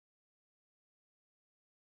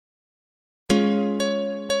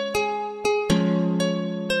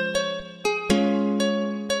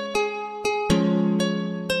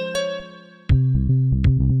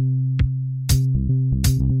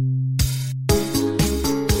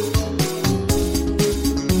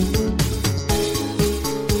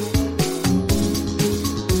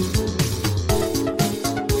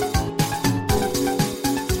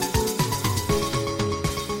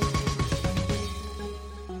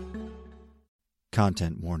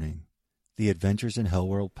Content warning. The Adventures in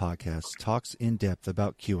HellwQrld podcast talks in depth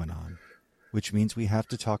about QAnon, which means we have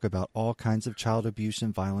to talk about all kinds of child abuse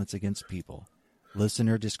and violence against people.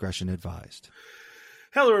 Listener discretion advised.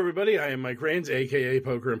 Hello, everybody. I am Mike Rains, a.k.a.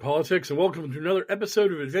 Poker and Politics, and welcome to another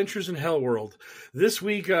episode of Adventures in HellwQrld. This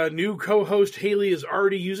week, new co-host Haley is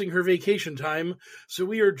already using her vacation time, so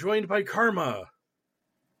we are joined by Karma.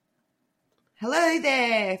 Hello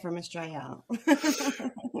there from Australia.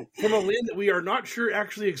 From a land that we are not sure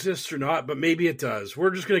actually exists or not, but maybe it does.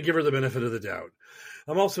 We're just going to give her the benefit of the doubt.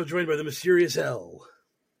 I'm also joined by the mysterious L.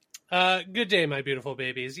 Good day, my beautiful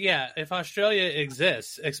babies. Yeah, if Australia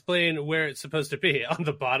exists, explain where it's supposed to be. On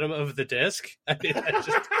the bottom of the disc? I mean,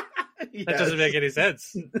 that doesn't make any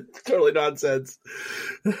sense. Totally nonsense.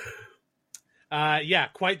 Yeah,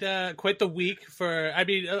 quite the week for. I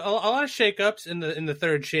mean, a lot of shakeups in the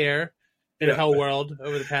third chair in HellwQrld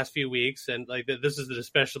over the past few weeks, and like this is an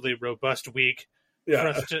especially robust week for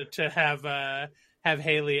us to have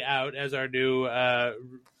Haley out as our new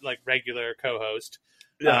regular co-host.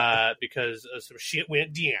 Because some shit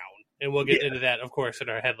went down, and we'll get into that, of course, in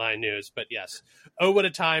our headline news. But yes, what a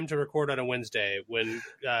time to record on a Wednesday when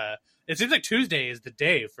it seems like Tuesday is the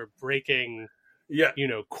day for breaking,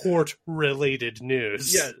 court-related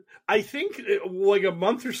news. Yeah, I think like a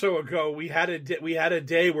month or so ago, we had a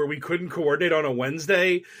day where we couldn't coordinate on a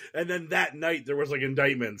Wednesday, and then that night there was like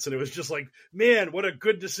indictments, and it was just like, man, what a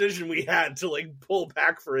good decision we had to like pull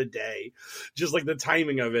back for a day, just like the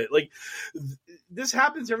timing of it. Like this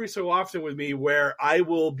happens every so often with me, where I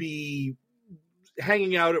will be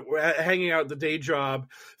hanging out the day job,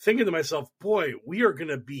 thinking to myself, boy, we are going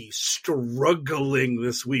to be struggling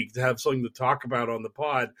this week to have something to talk about on the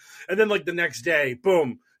pod. And then like the next day,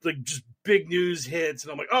 boom, like just big news hits.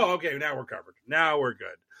 And I'm like, oh, okay, now we're covered. Now we're good.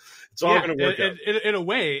 It's all going to work out. In a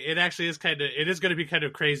way, it actually is it is going to be kind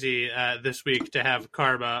of crazy this week to have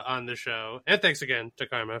Karma on the show. And thanks again to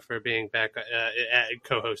Karma for being back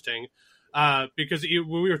co-hosting. Because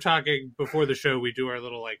when we were talking before the show, we do our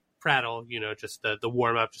little like prattle, just the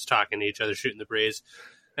warm up, just talking to each other, shooting the breeze.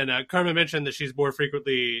 And Karma mentioned that she's more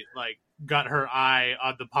frequently like got her eye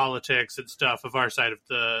on the politics and stuff of our side of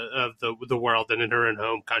the world than in her own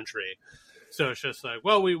home country. So it's just like,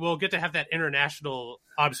 well, we will get to have that international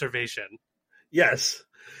observation. Yes.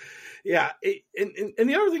 Yeah, and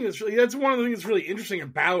the other thing that's one of the things that's really interesting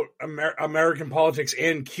about American politics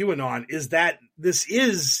and QAnon is that this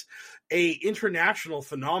is a international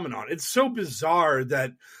phenomenon. It's so bizarre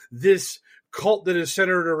that this cult that is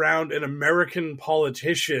centered around an American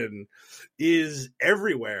politician is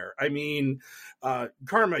everywhere. I mean,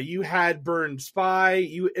 Karma, you had Burned Spy.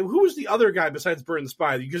 Who was the other guy besides Burned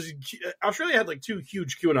Spy? Because Australia had like two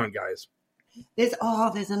huge QAnon guys. There's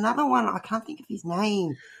another one. I can't think of his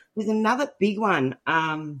name. There's another big one.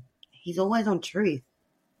 He's always on Truth.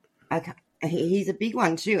 He's a big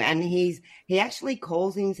one too, and he actually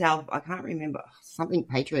calls himself, I can't remember, something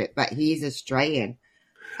Patriot, but he is Australian,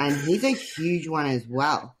 and he's a huge one as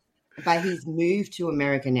well. But he's moved to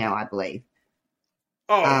America now, I believe.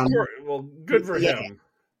 Oh, well, good for him.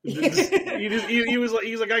 He was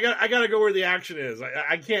like, I gotta go where the action is.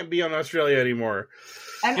 I can't be on Australia anymore.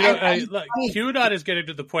 QAnon is getting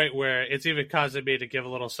to the point where it's even causing me to give a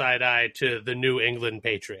little side eye to the New England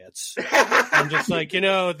Patriots. I'm just like,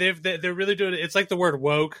 they're really doing it. It's like the word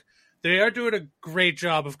woke. They are doing a great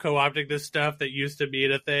job of co-opting this stuff that used to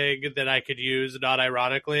mean a thing that I could use, not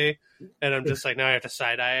ironically. And I'm just like, now I have to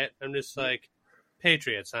side eye it. I'm just like,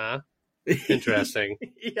 Patriots, huh? Interesting.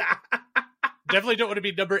 Yeah. Definitely don't want to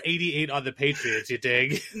be number 88 on the Patriots, you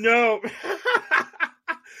dig? No.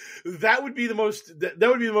 That would be the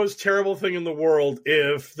most terrible thing in the world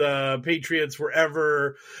if the Patriots were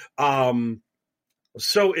ever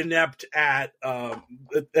so inept at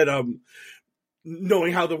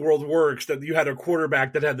knowing how the world works that you had a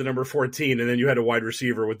quarterback that had the number 14 and then you had a wide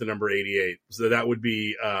receiver with the number 88. So that would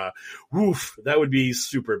be that would be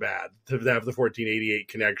super bad to have the 1488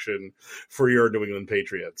 connection for your New England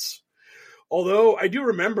Patriots. Although I do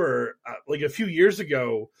remember like a few years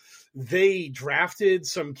ago, they drafted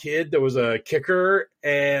some kid that was a kicker,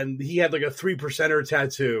 and he had like a 3%er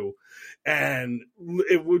tattoo, and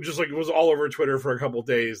it was all over Twitter for a couple of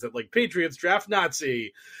days that like Patriots draft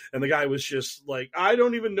Nazi, and the guy was just like, I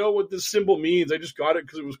don't even know what this symbol means. I just got it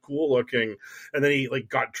because it was cool looking, and then he like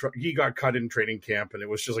got cut in training camp, and it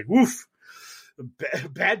was just like woof,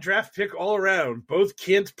 bad draft pick all around. Both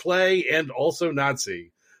can't play and also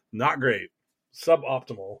Nazi, not great,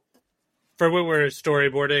 suboptimal. For when we're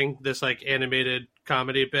storyboarding this like animated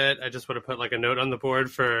comedy bit, I just want to put like a note on the board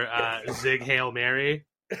for Zig Hail Mary.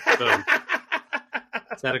 Boom.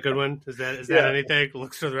 Is that a good one? Is that anything?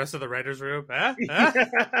 Looks to the rest of the writers' room. Huh?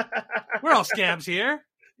 We're all scabs here.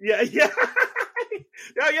 Yeah.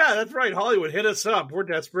 Yeah, that's right. Hollywood, hit us up. We're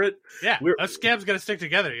desperate. Yeah, us scabs got to stick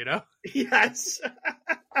together, you know? Yes.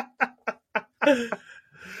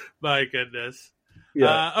 My goodness.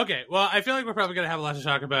 Yeah. Okay, well, I feel like we're probably going to have a lot to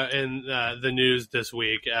talk about in the news this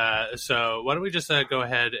week. So why don't we just go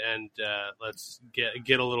ahead and let's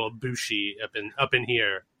get a little bushy up in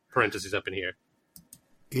here, parentheses up in here.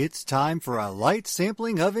 It's time for a light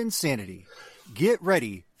sampling of insanity. Get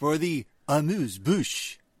ready for the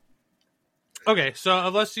amuse-bouche. Okay, so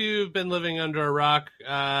unless you've been living under a rock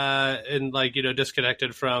and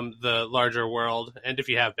disconnected from the larger world, and if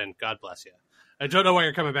you have been, God bless you. I don't know why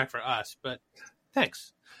you're coming back for us, but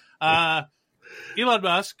thanks. Elon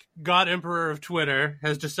Musk, God Emperor of Twitter,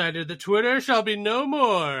 has decided that Twitter shall be no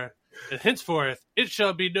more, and henceforth it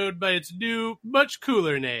shall be known by its new, much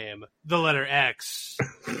cooler name, the letter X,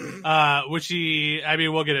 which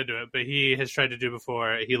we'll get into it, but he has tried to do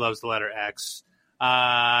before. He loves the letter X.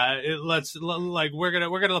 We're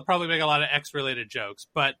gonna probably make a lot of X related jokes,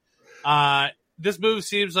 but this move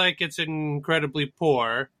seems like it's incredibly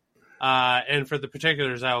poor. And for the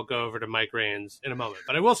particulars, I will go over to Mike Rains in a moment.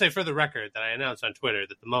 But I will say for the record that I announced on Twitter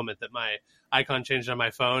that the moment that my icon changed on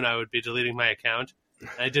my phone, I would be deleting my account. And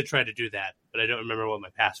I did try to do that, but I don't remember what my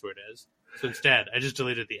password is. So instead, I just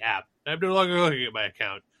deleted the app. I'm no longer looking at my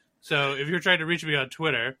account. So if you're trying to reach me on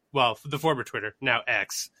Twitter, well, the former Twitter, now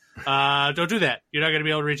X, don't do that. You're not going to be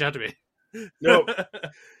able to reach out to me. No.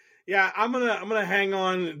 Yeah, I'm gonna hang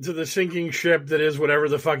on to the sinking ship that is whatever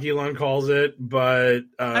the fuck Elon calls it. But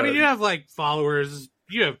you have followers.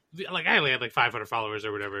 You have I only had 500 followers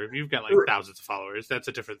or whatever. You've got thousands of followers. That's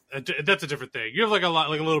a different thing. You have a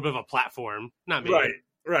little bit of a platform. Not me. Right.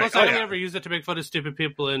 Plus, I only ever use it to make fun of stupid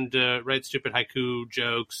people and write stupid haiku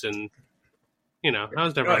jokes, and I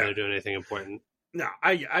was never going to do anything important. No,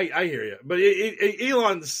 I hear you, but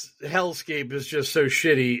Elon's hellscape is just so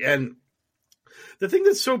shitty. And the thing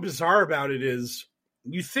that's so bizarre about it is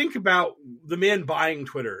you think about the man buying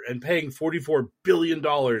Twitter and paying $44 billion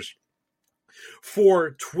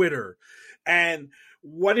for Twitter. And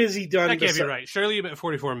what has he done? That can't be right. Surely you meant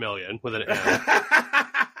 44 million with an M.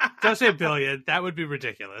 Don't say billion. That would be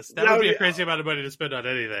ridiculous. That would be a crazy amount of money to spend on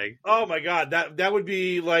anything. Oh my God. That would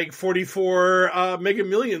be 44 Mega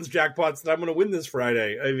Millions jackpots that I'm going to win this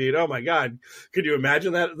Friday. I mean, oh my God. Could you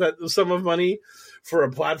imagine that sum of money for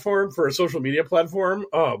a platform, for a social media platform?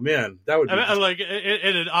 Oh man, that would be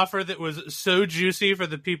and an offer that was so juicy for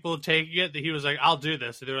the people taking it that he was like, I'll do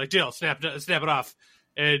this. And they were like, deal, snap it off.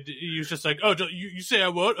 And he was just like, oh, you say I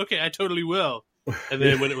won't? Okay, I totally will. And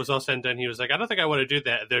then when it was all said and done, he was like, I don't think I want to do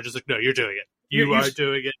that. And they're just like, no, you're doing it. You are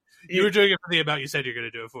doing it. You were doing it for the amount you said you're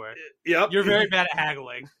going to do it for. Yep. You're very bad at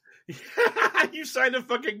haggling. You signed a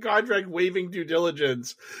fucking contract waiving due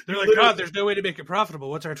diligence. They're like, God, there's no way to make it profitable.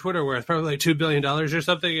 What's our Twitter worth? Probably $2 billion or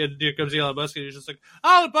something. And here comes Elon Musk, and he's just like,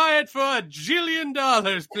 I'll buy it for $1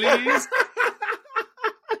 jillion, please.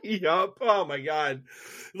 Yup. Oh my God.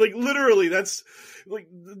 Literally, that's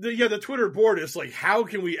the Twitter board is like, how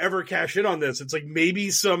can we ever cash in on this? It's like maybe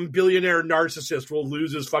some billionaire narcissist will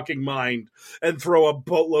lose his fucking mind and throw a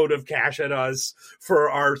boatload of cash at us for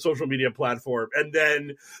our social media platform. And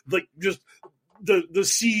then just the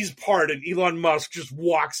seas part and Elon Musk just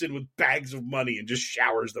walks in with bags of money and just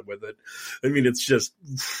showers them with it. I mean, it's just,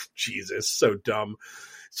 Jesus, so dumb.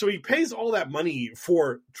 So he pays all that money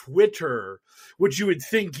for Twitter, which you would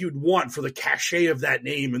think you'd want for the cachet of that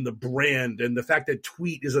name and the brand and the fact that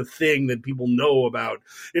tweet is a thing that people know about.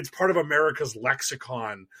 It's part of America's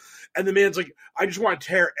lexicon. And the man's like, I just want to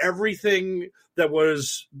tear everything that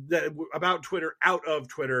about Twitter out of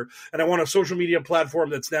Twitter. And I want a social media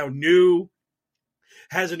platform that's now new,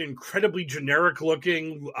 has an incredibly generic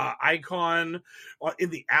looking icon in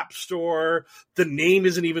the App Store. The name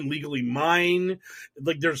isn't even legally mine.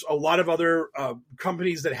 There's a lot of other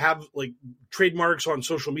companies that have trademarks on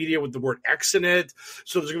social media with the word X in it.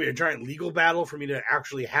 So there's going to be a giant legal battle for me to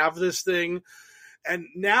actually have this thing. And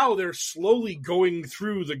now they're slowly going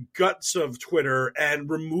through the guts of Twitter and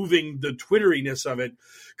removing the Twitteriness of it.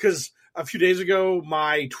 Because a few days ago,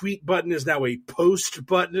 my tweet button is now a post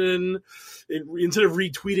button. Instead of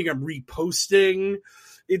retweeting, I'm reposting.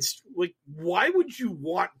 It's like, why would you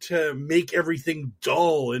want to make everything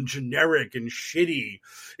dull and generic and shitty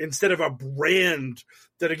instead of a brand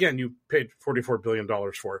that, again, you paid $44 billion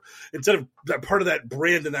for? Instead of that part of that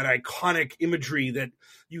brand and that iconic imagery that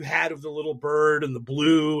you had of the little bird and the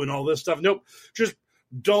blue and all this stuff. Nope, just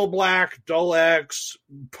dull black, dull X,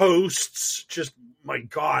 posts, just, my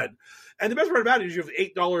God. And the best part about it is you have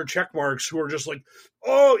 $8 check marks who are just like,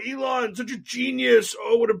 oh, Elon, such a genius.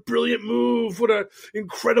 Oh, what a brilliant move. What a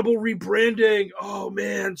incredible rebranding. Oh,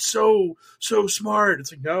 man, so smart.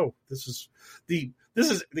 It's like, no, this is the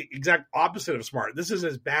exact opposite of smart. This is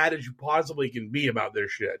as bad as you possibly can be about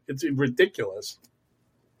this shit. It's ridiculous.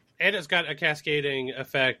 And it's got a cascading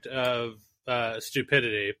effect of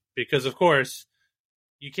stupidity because, of course,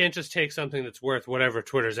 you can't just take something that's worth whatever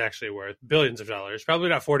Twitter's actually worth, billions of dollars, probably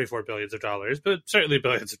not 44 billions of dollars, but certainly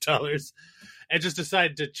billions of dollars, and just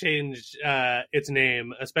decide to change its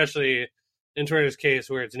name, especially in Twitter's case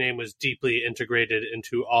where its name was deeply integrated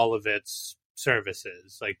into all of its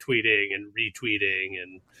services, like tweeting and retweeting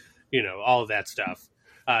and, you know, all of that stuff,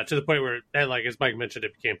 to the point where, like, as Mike mentioned,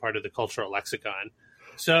 it became part of the cultural lexicon.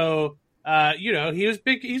 So, you know, he was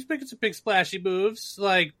big. He's making some big splashy moves,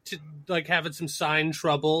 like having some sign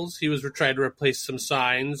troubles. He was trying to replace some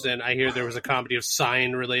signs, and I hear there was a comedy of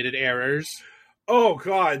sign-related errors. Oh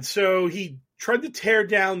God! So he tried to tear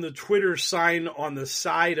down the Twitter sign on the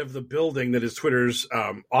side of the building that is Twitter's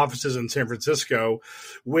offices in San Francisco,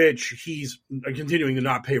 which he's continuing to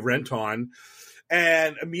not pay rent on.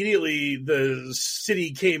 And immediately the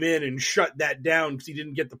city came in and shut that down because he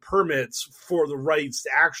didn't get the permits for the rights to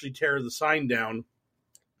actually tear the sign down.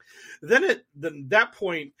 Then at that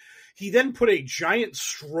point, he then put a giant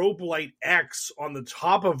strobe light X on the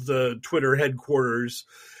top of the Twitter headquarters.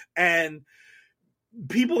 And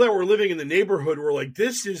people that were living in the neighborhood were like,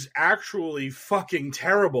 this is actually fucking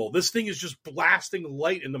terrible. This thing is just blasting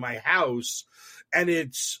light into my house, and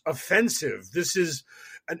it's offensive. This is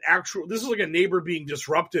like a neighbor being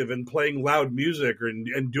disruptive and playing loud music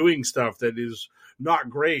and doing stuff that is not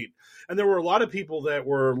great. And there were a lot of people that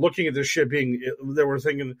were looking at this shit that were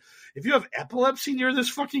thinking, if you have epilepsy near this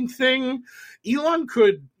fucking thing, Elon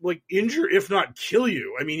could like injure, if not kill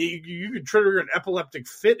you. I mean, you could trigger an epileptic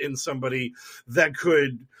fit in somebody that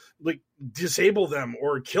could like disable them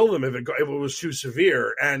or kill them if it was too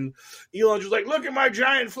severe. And Elon was like, look at my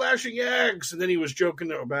giant flashing X. And then he was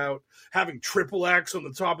joking about having triple X on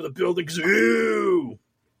the top of the building. Ooh.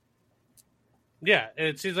 Yeah,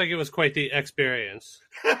 it seems like it was quite the experience.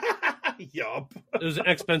 Yup. It was an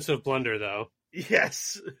expensive blunder, though.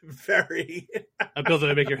 Yes, very. A builder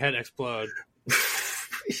to make your head explode.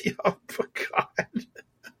 Yup, God. You'd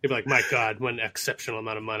be like, my God, what an exceptional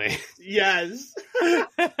amount of money. Yes.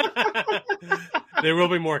 There will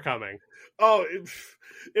be more coming. Oh,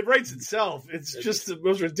 it writes itself. It's just the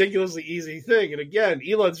most ridiculously easy thing. And again,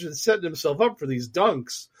 Elon's just setting himself up for these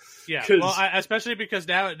dunks. Yeah, well, especially because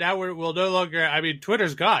now we'll no longer. I mean,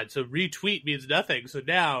 Twitter's gone, so retweet means nothing. So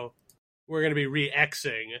now we're going to be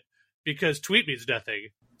re-Xing because tweet means nothing.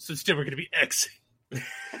 So instead, we're going to be Xing.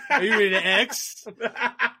 Are you ready to X?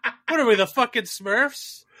 What are we, the fucking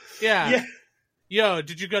Smurfs? Yeah. Yo,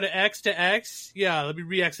 did you go to X to X? Yeah, let me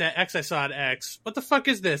re-X that X I saw on X. What the fuck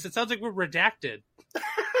is this? It sounds like we're redacted.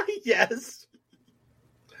 Yes.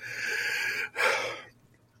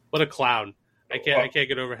 What a clown. I can't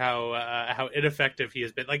get over how ineffective he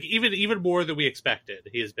has been. Like even more than we expected,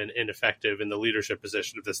 he has been ineffective in the leadership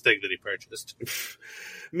position of this thing that he purchased.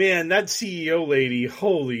 Man, that CEO lady,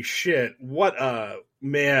 holy shit! What a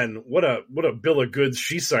bill of goods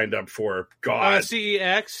she signed up for. God,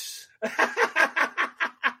 CEX.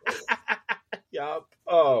 Yup.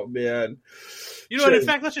 Oh man. You know what? In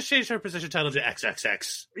fact, let's just change her position title to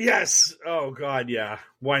XXX. Yes. Oh God, yeah.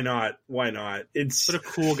 Why not? Why not? It's what a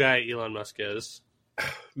cool guy Elon Musk is.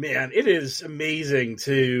 Man, it is amazing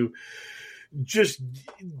to just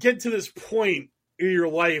get to this point in your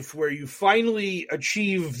life where you finally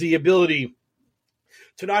achieve the ability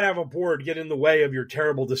to not have a board get in the way of your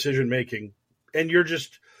terrible decision making, and you're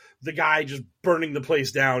just the guy just burning the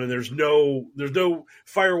place down, and there's no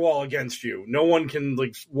firewall against you. No one can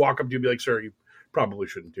like walk up to you and be like, sir, you probably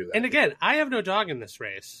shouldn't do that. And again, I have no dog in this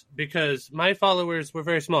race because my followers were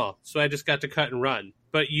very small, so I just got to cut and run.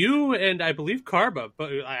 But you and I believe Karma,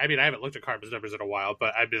 but I mean, I haven't looked at Karma's numbers in a while,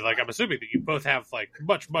 but I'm assuming that you both have like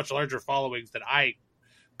much, much larger followings than I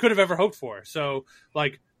could have ever hoped for. So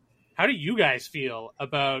like, how do you guys feel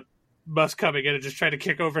about Musk coming in and just trying to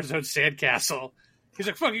kick over his own sandcastle? He's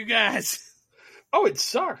like, fuck you guys. Oh, it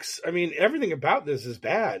sucks. I mean, everything about this is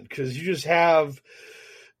bad because you just have.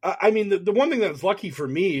 I mean, the one thing that's lucky for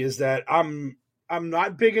me is that I'm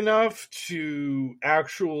not big enough to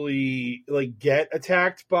actually like get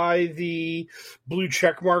attacked by the blue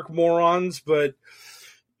checkmark morons, but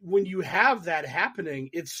when you have that happening,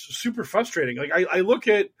 it's super frustrating. Like I look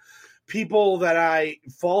at people that I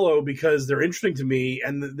follow because they're interesting to me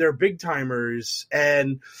and they're big timers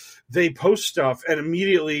and they post stuff and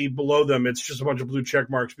immediately below them, it's just a bunch of blue check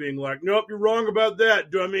marks being like, nope, you're wrong about that,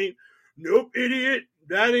 dummy. nope, idiot,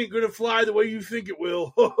 that ain't gonna fly the way you think it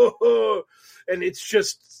will. And it's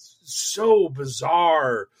just so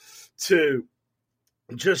bizarre to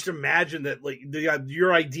just imagine that, like,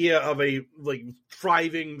 your idea of a like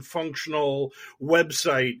thriving, functional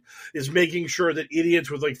website is making sure that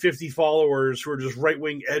idiots with like 50 followers who are just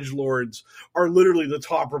right-wing edgelords are literally the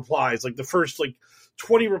top replies. Like the first like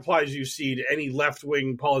 20 replies you see to any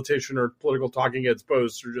left-wing politician or political talking heads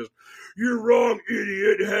posts are just, "You're wrong,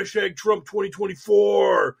 idiot, hashtag Trump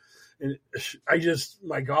 2024. And I just,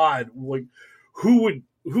 my God, like, who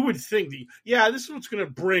would think that, yeah, this is what's going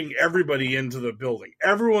to bring everybody into the building.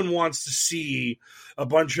 Everyone wants to see a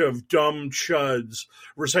bunch of dumb chuds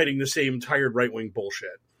reciting the same tired right-wing bullshit.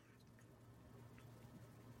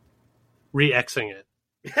 Re-Xing it.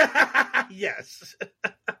 Yes.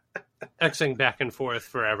 Xing back and forth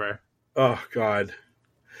forever. Oh, God.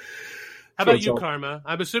 How about you, Karma?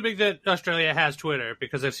 I'm assuming that Australia has Twitter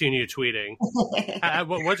because I've seen you tweeting.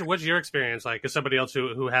 What's your experience like as somebody else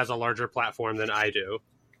who has a larger platform than I do?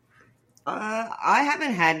 I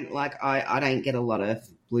haven't had, like, I don't get a lot of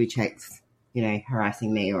blue checks,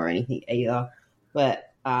 harassing me or anything either.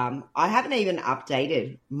 But I haven't even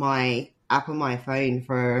updated my app on my phone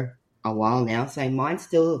for a while now, so mine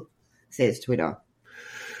still says Twitter.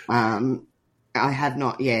 I have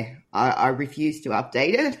not, I refuse to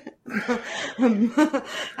update it. Mine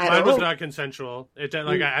was not consensual.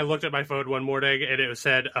 I looked at my phone one morning and it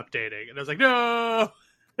said updating, and I was like, no.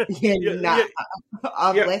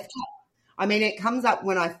 I've left it. I mean, it comes up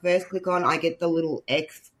when I first click on. I get the little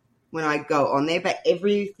X when I go on there, but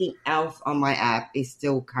everything else on my app is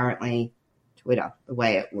still currently Twitter, the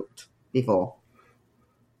way it looked before.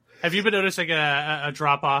 Have you been noticing a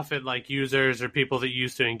drop-off in, like, users or people that you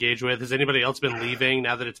used to engage with? Has anybody else been leaving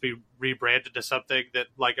now that it's been rebranded to something that,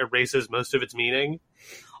 like, erases most of its meaning?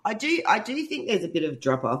 I do think there's a bit of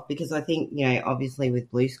drop-off because I think, obviously with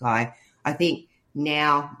Blue Sky, I think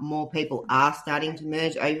now more people are starting to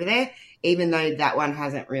merge over there, even though that one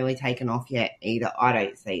hasn't really taken off yet either. I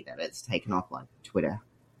don't see that it's taken off like Twitter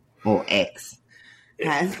or X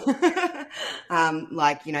has.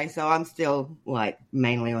 So I'm still, like,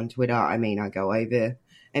 mainly on Twitter. I mean, I go over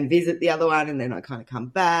and visit the other one and then I kind of come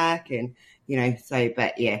back and, I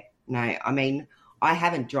mean, I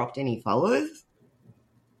haven't dropped any followers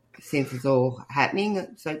since it's all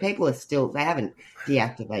happening. So people are still, they haven't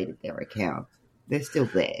deactivated their accounts. They're still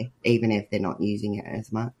there, even if they're not using it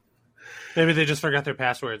as much. Maybe they just forgot their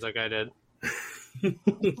passwords like I did.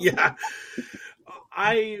 Yeah.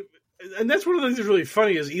 And that's one of the things that's really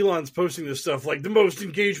funny is Elon's posting this stuff like the most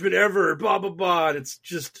engagement ever, blah, blah, blah. And it's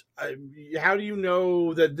just, how do you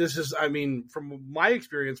know that this is, I mean, from my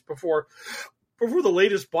experience before the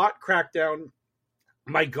latest bot crackdown,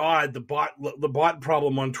 my God, the bot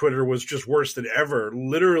problem on Twitter was just worse than ever.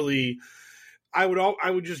 Literally, I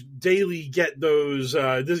would just daily get those.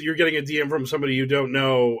 You're getting a DM from somebody you don't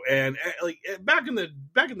know, and like back in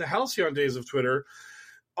the halcyon days of Twitter,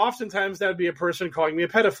 oftentimes that would be a person calling me a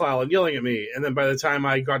pedophile and yelling at me, and then by the time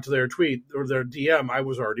I got to their tweet or their DM, I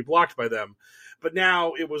was already blocked by them. But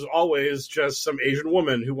now it was always just some Asian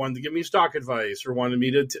woman who wanted to give me stock advice or wanted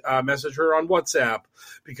me to message her on WhatsApp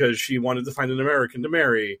because she wanted to find an American to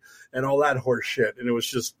marry and all that horse shit. And it was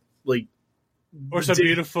just like. Or some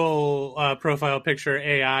beautiful profile picture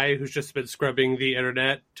AI who's just been scrubbing the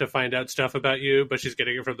internet to find out stuff about you, but she's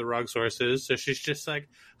getting it from the wrong sources. So she's just like,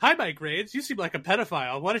 "Hi, Mike Grades, you seem like a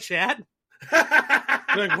pedophile. Want to chat?"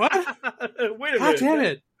 You're like, what? Wait a minute. God damn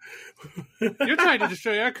it. You're trying to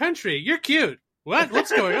destroy our country. You're cute. What?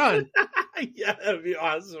 What's going on? Yeah, that'd be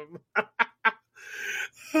awesome.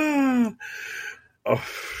 Oh,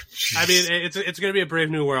 geez. I mean, it's going to be a brave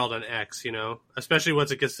new world on X, especially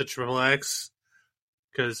once it gets to triple X.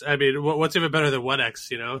 Because, I mean, what's even better than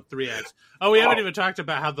 1X, 3X? Oh, we haven't even talked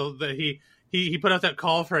about how he put out that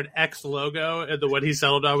call for an X logo, and the one he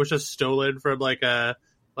settled on was just stolen from like a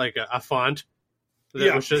font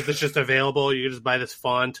that's just available. You can just buy this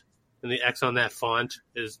font, and the X on that font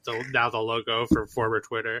is now the logo for former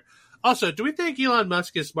Twitter. Also, do we think Elon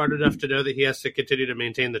Musk is smart enough to know that he has to continue to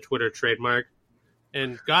maintain the Twitter trademark?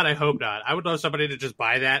 And God, I hope not. I would love somebody to just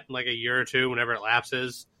buy that in like a year or two whenever it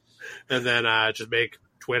lapses. And then just make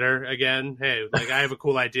Twitter again. Hey, like I have a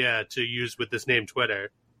cool idea to use with this name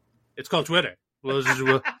Twitter. It's called Twitter.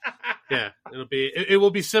 Yeah, it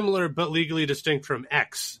will be similar but legally distinct from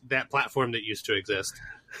X, that platform that used to exist.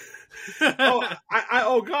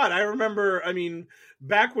 Oh God, I remember. I mean,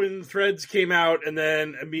 back when Threads came out, and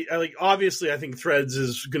then obviously, I think Threads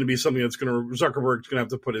is going to be something that's Zuckerberg's going to have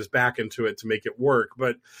to put his back into it to make it work.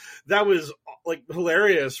 But that was like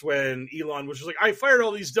hilarious when Elon was just like, "I fired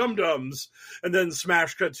all these dum-dums," and then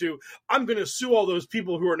smash cut to, "I'm going to sue all those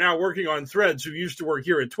people who are now working on Threads who used to work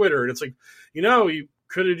here at Twitter." And it's like, you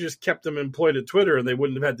could have just kept them employed at Twitter and they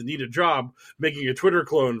wouldn't have had to need a job making a Twitter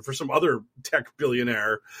clone for some other tech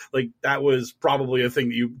billionaire. Like, that was probably a thing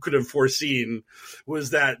that you could have foreseen, was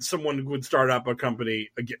that someone would start up a company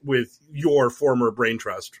with your former brain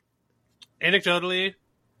trust. Anecdotally,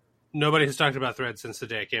 nobody has talked about Threads since the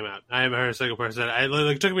day it came out. I haven't heard a single person.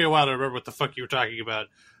 It took me a while to remember what the fuck you were talking about.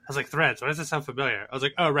 I was like, Threads, why does that sound familiar? I was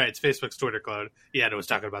like, oh, right, it's Facebook's Twitter clone. Yeah, I was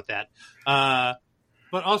talking about that.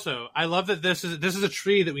 But also, I love that this is a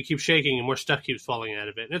tree that we keep shaking and more stuff keeps falling out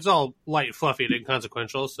of it. And it's all light, fluffy, and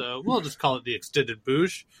inconsequential, so we'll just call it the extended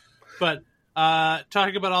boosh. But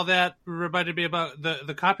talking about all that reminded me about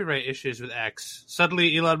the copyright issues with X.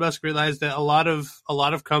 Suddenly, Elon Musk realized that a lot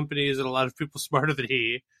of companies and a lot of people smarter than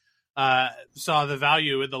he saw the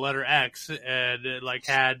value in the letter X and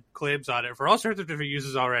had claims on it for all sorts of different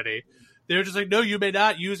uses already. They were just like, no, you may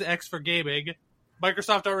not use X for gaming.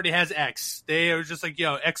 Microsoft already has X. They were just like,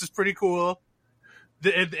 yo, X is pretty cool.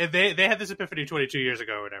 They had this epiphany 22 years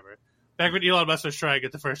ago or whatever. Back when Elon Musk was trying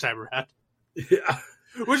it the first time around. Yeah.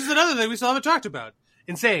 Which is another thing we still haven't talked about.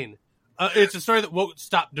 Insane. It's a story that won't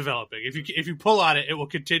stop developing. If you pull on it, it will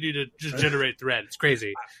continue to just generate thread. It's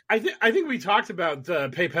crazy. I think we talked about the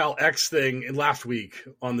PayPal X thing last week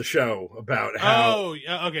on the show about how.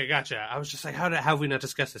 Oh, okay, gotcha. I was just like, how have we not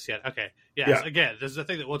discussed this yet? Okay, yes. Yeah. Again, this is a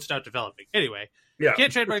thing that won't stop developing. Anyway, you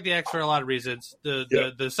can't trademark the X for a lot of reasons.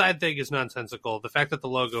 The side thing is nonsensical. The fact that the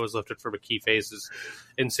logo is lifted from a key face is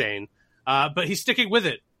insane. But he's sticking with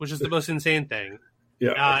it, which is the most insane thing.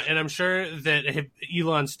 Yeah, and I'm sure that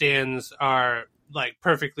Elon stans are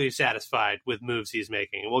perfectly satisfied with moves he's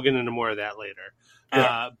making. We'll get into more of that later.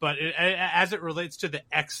 Yeah. But as it relates to the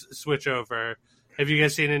X switchover, have you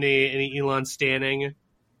guys seen any Elon standing?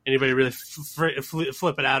 Anybody really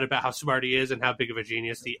flip it out about how smart he is and how big of a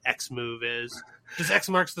genius the X move is? Just X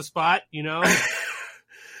marks the spot,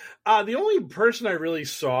 The only person I really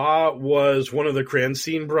saw was one of the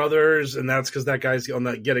Cranston brothers, and that's because that guy's on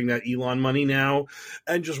that getting that Elon money now,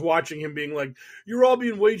 and just watching him being like, "You're all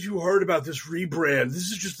being way too hard about this rebrand.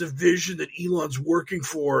 This is just a vision that Elon's working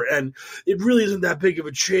for, and it really isn't that big of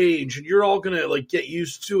a change, and you're all gonna get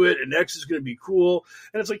used to it, and X is gonna be cool."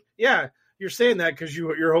 And it's like, yeah. You're saying that because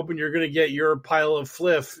you're hoping you're going to get your pile of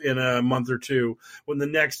fliff in a month or two when the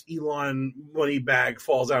next Elon money bag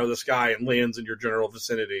falls out of the sky and lands in your general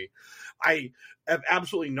vicinity. I have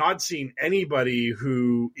absolutely not seen anybody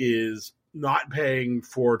who is not paying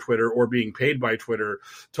for Twitter or being paid by Twitter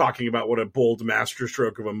talking about what a bold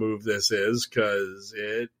masterstroke of a move this is, because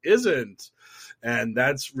it isn't. And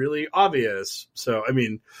that's really obvious. So, I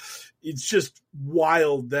mean, it's just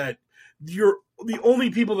wild that the only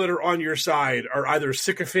people that are on your side are either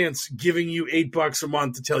sycophants giving you $8 a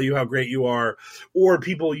month to tell you how great you are, or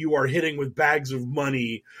people you are hitting with bags of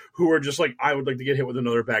money who are just like, I would like to get hit with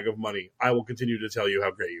another bag of money. I will continue to tell you how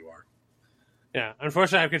great you are. Yeah,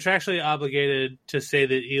 unfortunately, I'm contractually obligated to say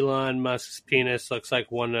that Elon Musk's penis looks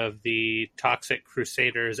like one of the Toxic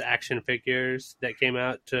Crusaders action figures that came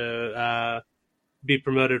out to be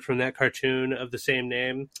promoted from that cartoon of the same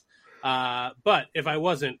name. But if I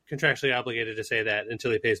wasn't contractually obligated to say that until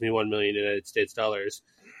he pays me $1 million United States dollars,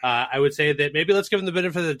 I would say that maybe let's give him the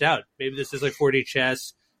benefit of the doubt. Maybe this is 4D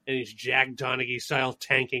chess, and he's Jack Donaghy style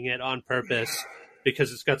tanking it on purpose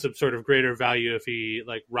because it's got some sort of greater value if he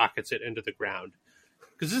rockets it into the ground.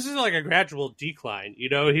 Because this is a gradual decline, He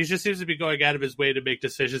just seems to be going out of his way to make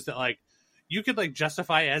decisions that you could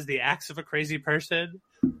justify as the acts of a crazy person,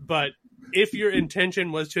 but if your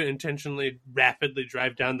intention was to intentionally rapidly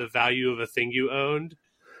drive down the value of a thing you owned,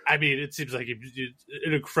 I mean, it seems like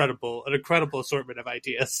an incredible assortment of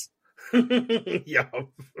ideas. Yeah,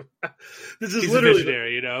 He's a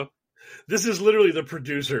visionary, This is literally the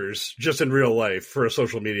producers just in real life for a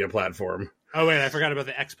social media platform. Oh wait, I forgot about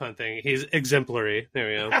the X-Pun thing. He's exemplary. There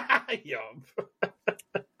we go.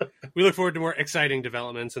 Yup. We look forward to more exciting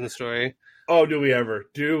developments in the story. Oh, do we ever?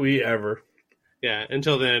 Do we ever? Yeah,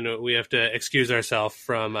 until then, we have to excuse ourselves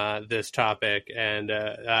from this topic, and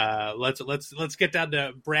let's get down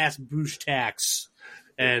to brass boosh tacks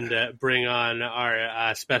and bring on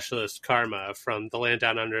our specialist Karma from the land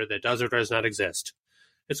down under that does or does not exist.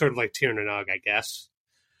 It's sort of like Tirnanog, I guess,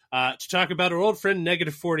 to talk about our old friend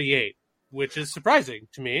Negative 48, which is surprising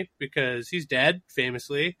to me because he's dead,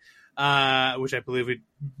 famously. which I believe we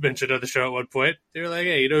mentioned on the show at one point. They were like,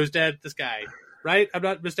 hey, you know who's dead? This guy. Right? I'm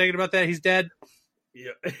not mistaken about that. He's dead?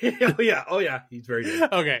 Yeah. Oh, yeah. He's very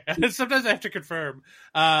dead. Okay. Sometimes I have to confirm.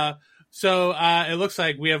 So it looks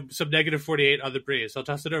like we have some negative 48 on the breeze. I'll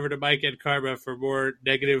toss it over to Mike and Karma for more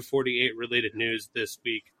negative 48 related news this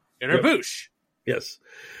week in our boosh. Yes.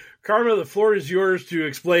 Karma, the floor is yours to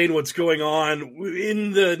explain what's going on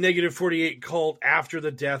in the negative 48 cult after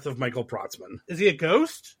the death of Michael Protzman. Is he a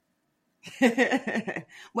ghost?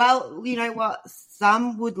 Well, you know what?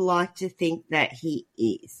 Some would like to think that he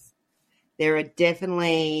is. There are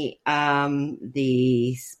definitely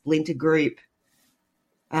the splinter group.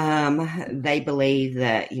 They believe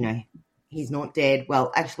that, you know, he's not dead.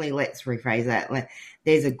 Well, actually, let's rephrase that.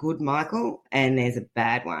 There's a good Michael and there's a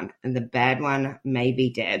bad one. And the bad one may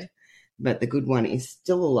be dead, but the good one is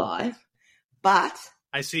still alive. But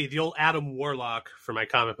I see the old Adam Warlock for my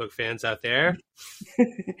comic book fans out there.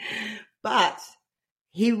 But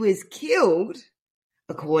he was killed,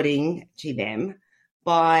 according to them,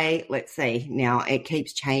 by, let's say, now it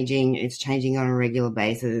keeps changing. It's changing on a regular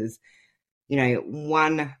basis. You know,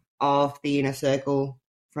 one of the inner circle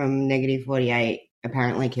from negative 48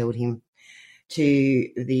 apparently killed him.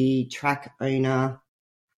 The track owner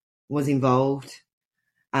was involved.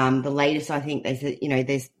 The latest, I think they said, you know,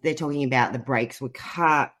 they're talking about the brakes were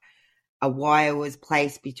cut. A wire was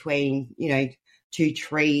placed between, you know, two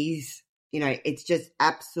trees. You know, it's just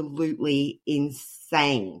absolutely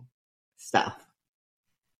insane stuff.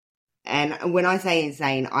 And when I say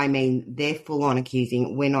insane, I mean they're full on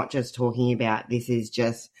accusing. We're not just talking about this is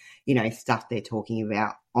just, you know, stuff they're talking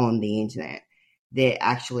about on the internet. They're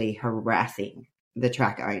actually harassing the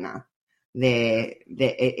track owner.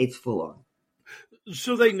 It's full on.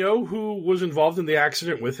 So they know who was involved in the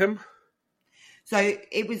accident with him? So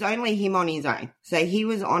it was only him on his own. So he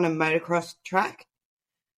was on a motocross track,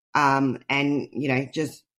 and, you know,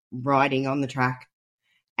 just riding on the track.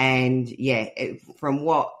 And, yeah, from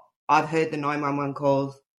what I've heard the 911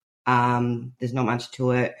 calls, there's not much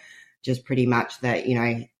to it. Just pretty much that, you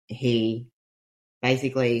know, he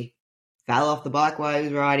basically fell off the bike while he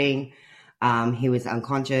was riding. He was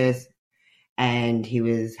unconscious and he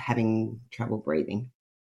was having trouble breathing.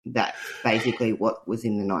 That's basically what was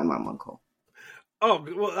in the 911 call. Oh,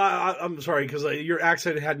 well, I'm sorry, because your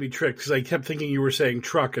accent had me tricked, because I kept thinking you were saying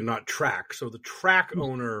truck and not track. So the track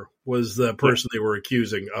owner was the person they were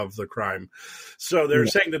accusing of the crime. So they're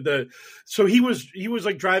saying that so he was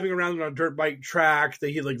like driving around on a dirt bike track.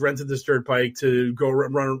 That he like rented this dirt bike to go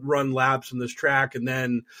run laps on this track, and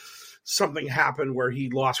then something happened where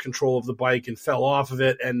he lost control of the bike and fell off of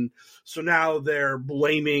it. And so now they're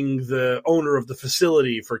blaming the owner of the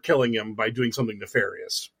facility for killing him by doing something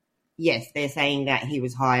nefarious. Yes, they're saying that he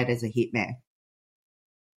was hired as a hitman.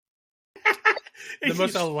 The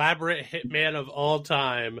most elaborate hitman of all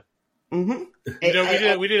time. Mm-hmm. You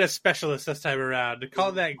know, we did a specialist this time around to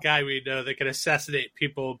call that guy we know that can assassinate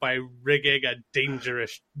people by rigging a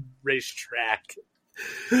dangerous racetrack.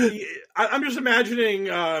 I'm just imagining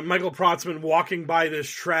Michael Protzman walking by this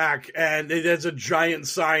track, and there's a giant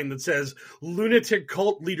sign that says "Lunatic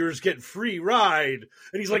cult leaders get free ride,"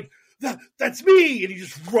 and he's like, "That's me!" And he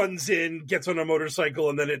just runs in, gets on a motorcycle,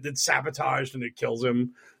 and then it's sabotaged and it kills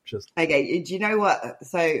him. Okay, do you know what?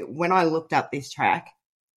 So when I looked up this track,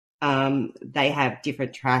 they have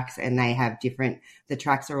different tracks, and they have the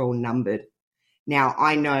tracks are all numbered. Now,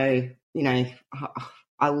 I know, you know,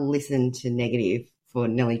 I listened to Negative for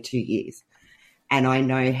nearly 2 years, and I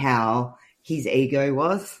know how his ego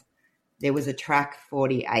was. There was a track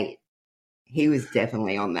 48. He was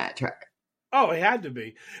definitely on that track. Oh, it had to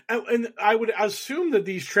be. And I would assume that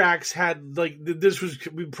these tracks had, like,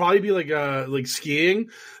 would probably be like skiing.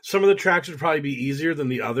 Some of the tracks would probably be easier than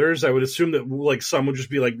the others. I would assume that, like, some would just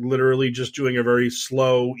be, like, literally just doing a very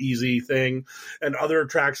slow, easy thing. And other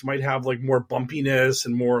tracks might have, like, more bumpiness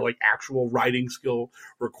and more, like, actual riding skill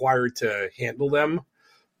required to handle them.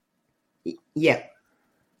 Yep.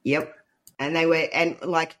 And they were, and,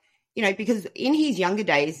 like, you know, because in his younger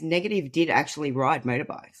days, Negative did actually ride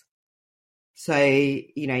motorbikes. So,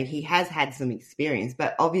 you know, he has had some experience,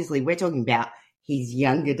 but obviously we're talking about his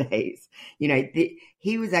younger days. You know,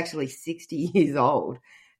 he was actually 60 years old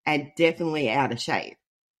and definitely out of shape.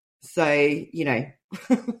 So, you know,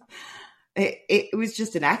 it was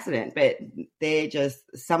just an accident, but they're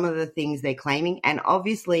just some of the things they're claiming. And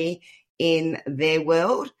obviously in their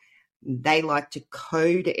world, they like to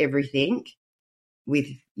code everything with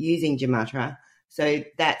using Gematria. So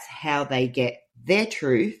that's how they get their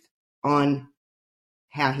truth on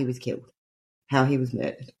how he was killed, how he was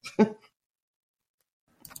murdered.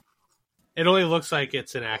 It only looks like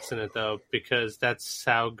it's an accident, though, because that's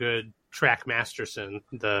how good Track Masterson,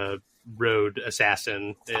 the road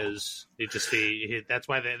assassin, is. That's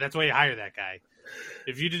why you hire that guy.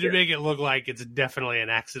 If you didn't make it look like it's definitely an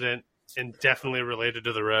accident and definitely related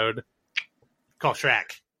to the road, call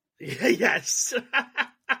Track. Yes.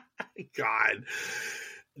 God,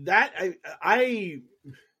 that I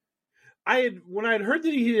had, when I had heard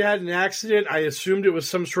that he had an accident, I assumed it was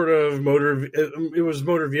some sort of motor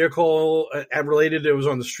vehicle related. It was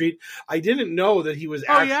on the street. I didn't know that he was.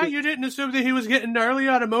 Oh yeah, you didn't assume that he was getting gnarly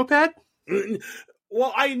on a moped?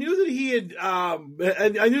 Well, I knew that he had. I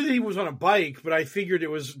knew that he was on a bike, but I figured it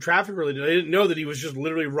was traffic related. I didn't know that he was just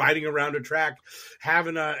literally riding around a track,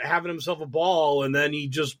 having himself a ball, and then he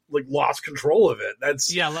just lost control of it.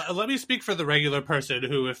 That's Let me speak for the regular person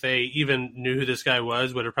who, if they even knew who this guy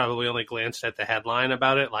was, would have probably only glanced at the headline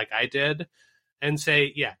about it, like I did, and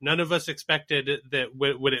say, yeah, none of us expected that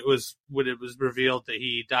when it was revealed that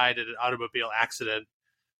he died in an automobile accident,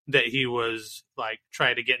 that he was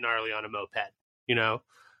trying to get gnarly on a moped. You know,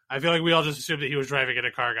 I feel like we all just assumed that he was driving in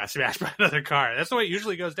a car, got smashed by another car. That's the way it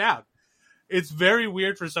usually goes down. It's very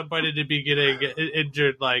weird for somebody to be getting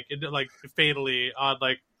injured, fatally on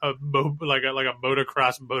a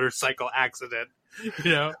motocross motorcycle accident.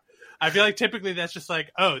 You know, I feel like typically that's just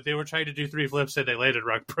they were trying to do 3 flips and they landed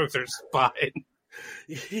wrong, broke their spine.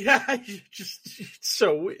 Yeah,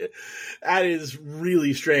 so that is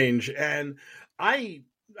really strange, and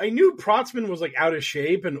I knew Protzman was out of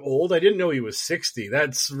shape and old. I didn't know he was 60.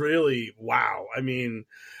 That's really wow. I mean,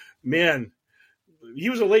 man, he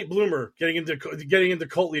was a late bloomer getting into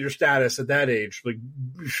cult leader status at that age.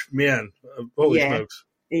 Man, holy smokes.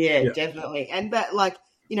 Yeah, definitely. And but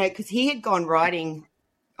because he had gone riding,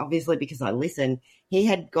 obviously because I listened, he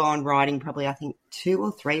had gone riding probably I think 2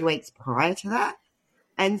 or 3 weeks prior to that.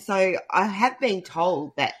 And so I have been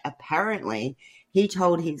told that apparently he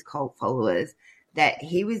told his cult followers that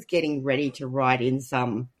he was getting ready to ride in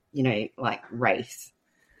some, race.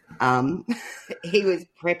 He was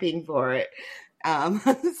prepping for it.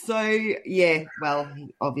 Obviously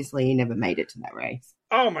he never made it to that race.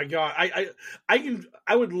 Oh my God.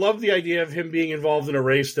 I would love the idea of him being involved in a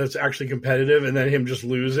race that's actually competitive and then him just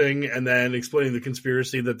losing and then explaining the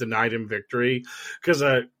conspiracy that denied him victory. Because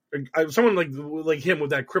someone like him with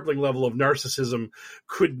that crippling level of narcissism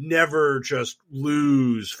could never just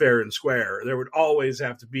lose fair and square. There would always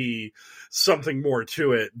have to be something more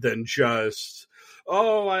to it than just,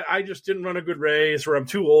 I just didn't run a good race, or I'm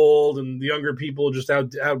too old and the younger people just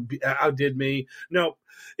outdid me. No,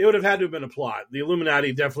 it would have had to have been a plot. The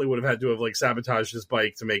Illuminati definitely would have had to have sabotaged his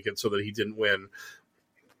bike to make it so that he didn't win.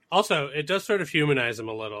 Also, it does sort of humanize him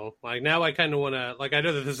a little. Now I kind of want to, I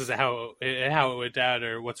know that this is how it went down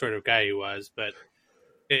or what sort of guy he was, but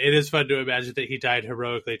it is fun to imagine that he died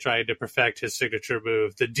heroically trying to perfect his signature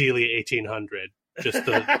move, the Dealey 1800. Just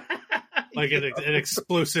an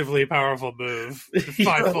explosively powerful move.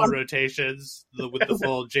 5 full rotations with the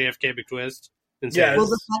full JFK McTwist. Yes.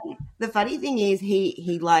 Well, the funny thing is he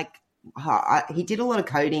did a lot of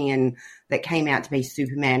coding and that came out to be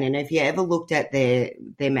Superman. And if you ever looked at their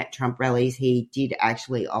Met Trump rallies, he did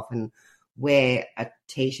actually often wear a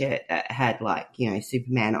T-shirt that had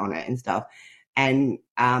Superman on it and stuff. And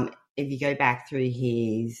if you go back through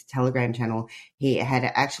his Telegram channel, he had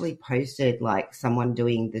actually posted someone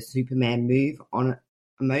doing the Superman move on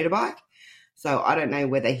a motorbike. So I don't know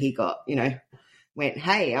whether he got, went,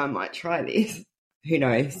 hey, I might try this. Who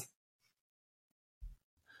knows?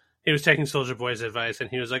 He was taking Soulja Boy's advice,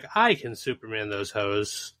 and he was like, I can Superman those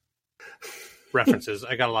hoes. References.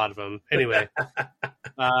 I got a lot of them. Anyway,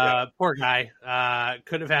 poor guy.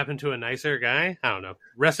 Could have happened to a nicer guy. I don't know.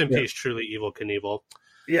 Rest in peace, truly evil Knievel.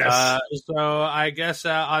 Yes. So I guess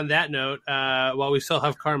on that note, while we still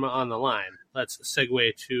have Karma on the line, let's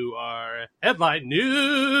segue to our headline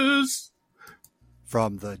news.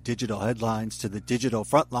 From the digital headlines to the digital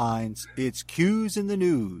front lines, it's Q's in the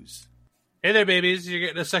news. Hey there, babies. You're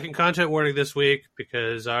getting a second content warning this week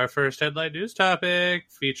because our first headline news topic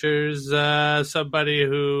features somebody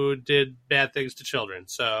who did bad things to children.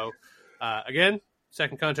 So, again,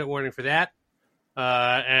 second content warning for that.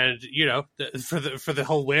 And for the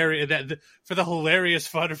hilarious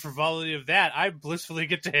fun and frivolity of that, I blissfully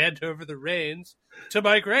get to hand over the reins to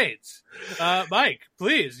Mike Raines. Mike,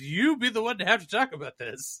 please, you be the one to have to talk about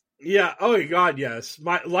this. Yeah. Oh my God. Yes.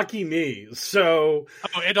 Lucky me. So.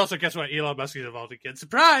 Oh, and also, guess what? Elon Musk is involved again.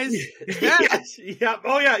 Surprise! Yes. Yeah.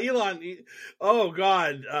 Oh yeah. Elon. Oh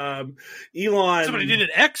God. Elon. Somebody did an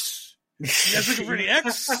X. You guys looking for the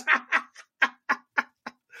X?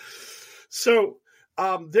 So,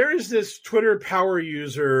 There is this Twitter power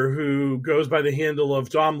user who goes by the handle of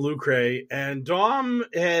Dom Lucre, and Dom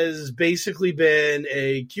has basically been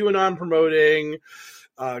a QAnon promoting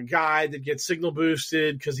guy that gets signal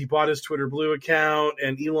boosted because he bought his Twitter Blue account,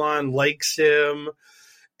 and Elon likes him.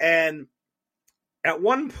 And at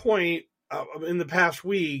one point in the past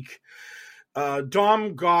week,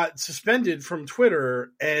 Dom got suspended from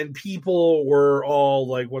Twitter, and people were all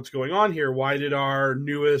like, what's going on here? Why did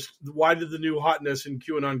the new hotness in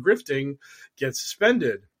QAnon grifting get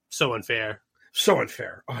suspended? So unfair. So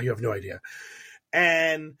unfair. Oh, you have no idea.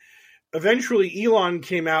 And eventually Elon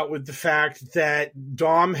came out with the fact that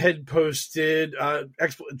Dom had posted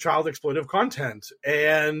child exploitive content,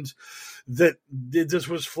 and that this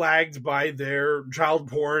was flagged by their child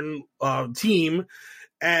porn team.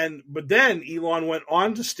 But then Elon went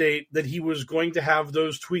on to state that he was going to have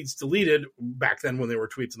those tweets deleted, back then when they were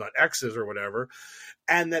tweets, not X's or whatever,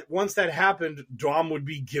 and that once that happened, Dom would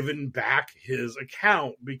be given back his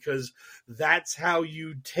account, because that's how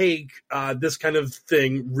you take this kind of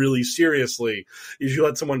thing really seriously, is you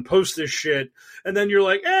let someone post this shit, and then you're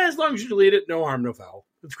like, as long as you delete it, no harm, no foul.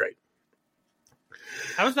 It's great.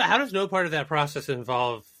 How does no part of that process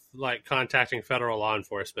involve like contacting federal law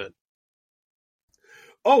enforcement?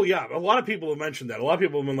 Oh, yeah. A lot of people have mentioned that. A lot of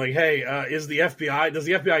people have been like, hey, does the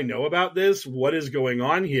FBI know about this? What is going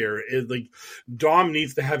on here? Dom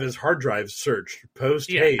needs to have his hard drive searched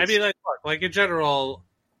post haste. I mean, like in general,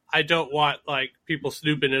 I don't want like people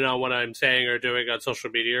snooping in on what I'm saying or doing on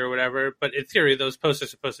social media or whatever. But in theory, those posts are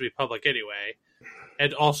supposed to be public anyway.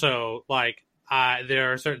 And also, like,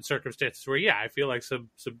 there are certain circumstances where, I feel like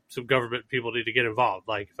some government people need to get involved.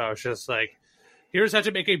 Like, if I was just like, here's how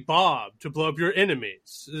to make a bomb to blow up your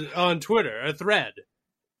enemies on Twitter, a thread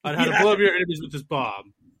on how to blow up your enemies with this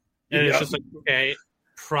bomb. And it's just like, okay,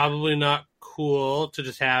 probably not cool to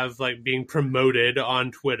just have like being promoted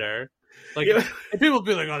on Twitter. Like, and people will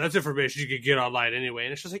be like, oh, that's information you could get online anyway.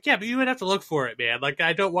 And it's just like, yeah, but you would have to look for it, man. Like,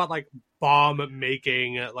 I don't want like bomb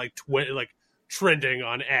making, like trending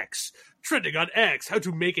on X, how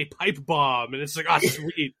to make a pipe bomb. And it's like, oh,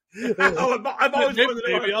 sweet. I've always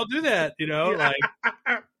maybe I'll do that,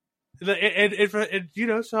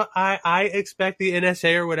 so I expect the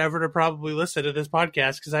NSA or whatever to probably listen to this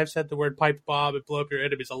podcast, because I've said the word pipe bomb and blow up your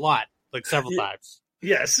enemies a lot, like several times.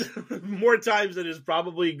 Yes, more times than is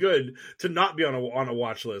probably good to not be on a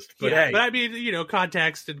watch list. But hey, but I mean,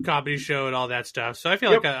 context and comedy show and all that stuff. So I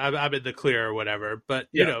feel like I'm in the clear or whatever. But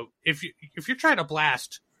if you're trying to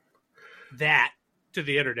blast that to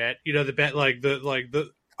the internet,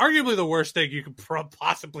 the arguably the worst thing you could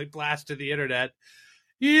possibly blast to the internet.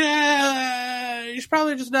 Yeah, you should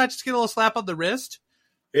probably just not just get a little slap on the wrist.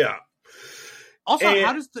 Yeah. Also,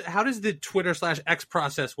 how does the Twitter/X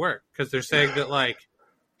process work? Because they're saying that like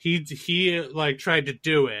he like tried to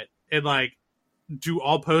do it, and like, do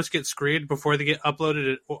all posts get screened before they get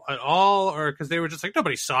uploaded at all, or because they were just like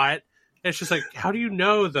nobody saw it? And it's just like, how do you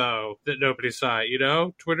know though that nobody saw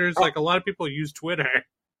it? Twitter's like, a lot of people use Twitter.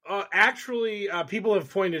 Actually, people have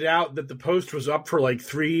pointed out that the post was up for like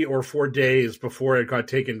 3 or 4 days before it got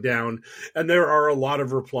taken down, and there are a lot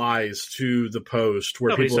of replies to the post where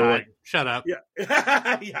Nobody people are like, "Shut up."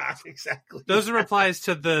 Yeah, yeah, exactly. Those are replies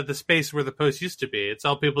to the space where the post used to be. It's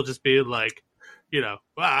all people just being like,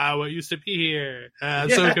 wow, what used to be here? I'm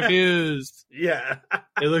so confused. Yeah,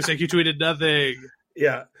 it looks like you tweeted nothing.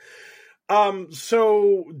 Yeah.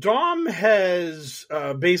 So Dom has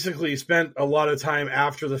basically spent a lot of time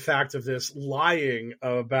after the fact of this lying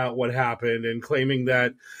about what happened and claiming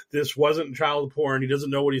that this wasn't child porn. He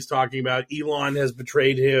doesn't know what he's talking about. Elon has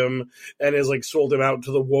betrayed him and has like sold him out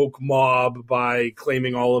to the woke mob by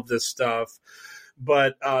claiming all of this stuff.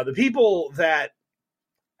 But the people that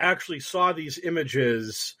actually saw these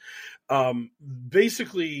images,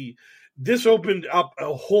 basically, this opened up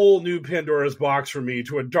a whole new Pandora's box for me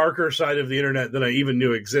to a darker side of the internet than I even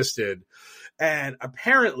knew existed. And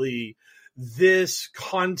apparently this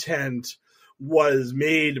content was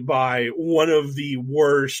made by one of the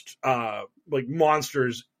worst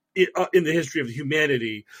monsters in the history of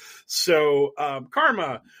humanity. So,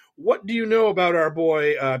 Karma, what do you know about our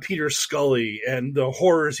boy Peter Scully and the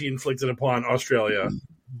horrors he inflicted upon Australia?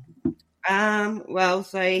 Well,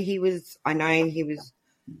 so I know he was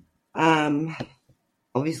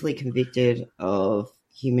obviously convicted of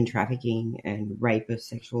human trafficking and rape of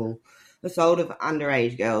sexual assault of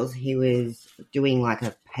underage girls. He was doing like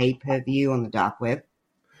a pay-per-view on the dark web.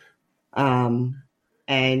 And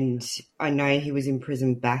I know he was in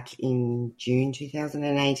prison back in June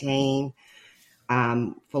 2018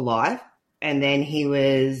 for life. And then he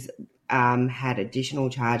was had additional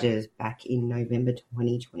charges back in November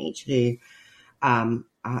 2022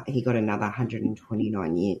 he got another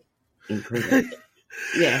 129 years in prison.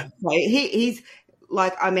 Yeah, so he's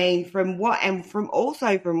like, I mean, from what I've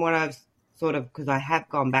sort of, because I have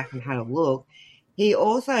gone back and had a look, he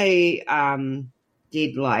also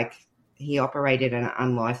did, like, he operated an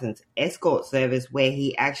unlicensed escort service where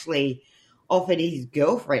he actually offered his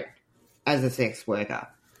girlfriend as a sex worker.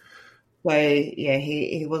 So yeah,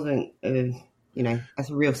 he wasn't, that's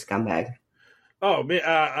a real scumbag. Oh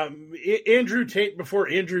man, Andrew Tate before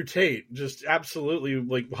Andrew Tate, just absolutely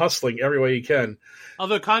like hustling every way he can.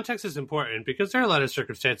 Although context is important, because there are a lot of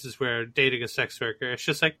circumstances where dating a sex worker, it's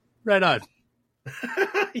just like, right on.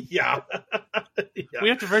 Yeah. We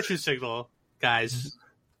have to virtue signal, guys.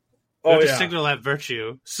 We have to signal that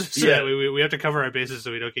virtue, so that we have to cover our bases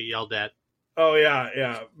so we don't get yelled at. Oh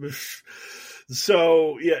yeah.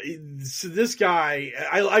 So this guy,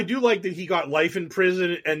 I do like that he got life in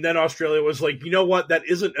prison, and then Australia was like, you know what, that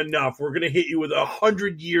isn't enough. We're going to hit you with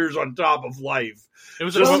 100 years on top of life. It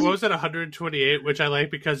was what was it, 128, which I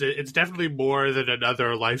like because it's definitely more than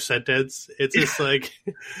another life sentence. It's just like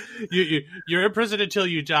you're in prison until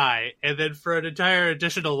you die, and then for an entire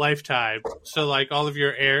additional lifetime. So like all of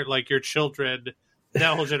your your children,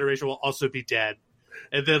 that whole generation will also be dead,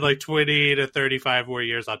 and then like 20 to 35 more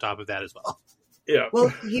years on top of that as well. Yeah. Well,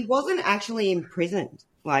 he wasn't actually imprisoned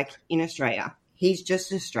like in Australia. He's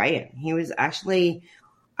just Australian. He was actually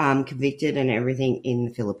convicted and everything in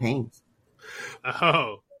the Philippines.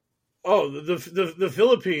 Oh, the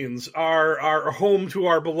Philippines are home to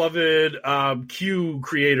our beloved Q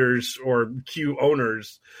creators or Q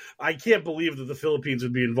owners. I can't believe that the Philippines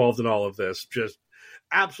would be involved in all of this. Just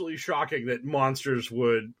absolutely shocking that monsters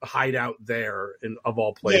would hide out there, of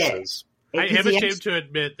all places. Yeah. I am ashamed to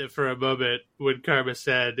admit that for a moment when Karma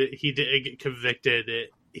said he didn't get convicted,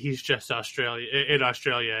 he's just Australia. In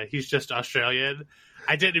Australia, he's just Australian.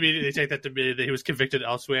 I didn't immediately take that to mean that he was convicted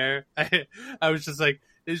elsewhere. I was just like,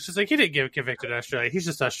 it's just like, he didn't get convicted in Australia. He's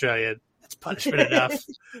just Australian. That's punishment enough.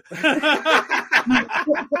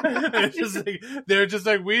 They're just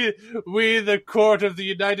like, we, the court of the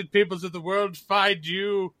United Peoples of the world, find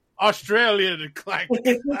you Australian. Clank,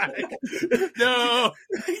 clank. No.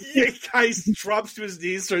 Guy drops to his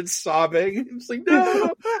knees, starts sobbing. It's like,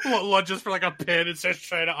 no. Lunges for like a pin and starts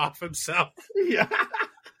trying to off himself. Yeah.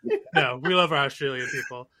 No, we love our Australian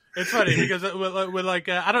people. It's funny because with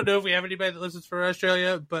I don't know if we have anybody that listens for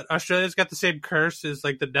Australia, but Australia's got the same curse as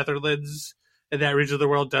like the Netherlands and that region of the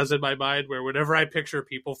world does in my mind, where whenever I picture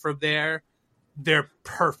people from there, they're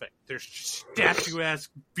perfect. They're statuesque,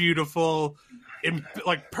 beautiful,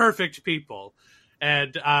 like perfect people.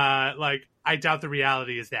 And I doubt the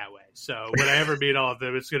reality is that way. So when I ever meet all of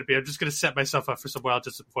them, I'm just going to set myself up for some wild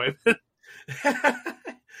disappointment.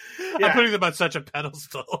 I'm putting them on such a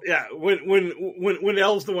pedestal. Yeah, when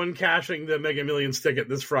Elle's the one cashing the Mega Millions ticket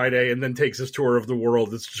this Friday and then takes his tour of the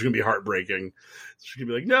world, it's just going to be heartbreaking. It's going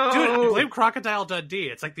to be like, no! Dude, I blame Crocodile Dundee.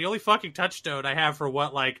 It's like the only fucking touchstone I have for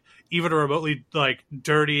what, like, even a remotely, like,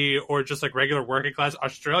 dirty or just, like, regular working class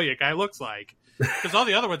Australia guy looks like. Because all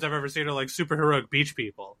the other ones I've ever seen are, like, superheroic beach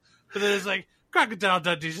people. But then it's like, Crocodile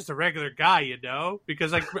Dundee's just a regular guy, you know?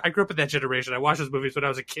 Because I grew up in that generation. I watched those movies when I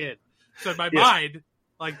was a kid. So in my mind,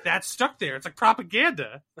 like, that's stuck there. It's like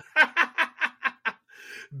propaganda.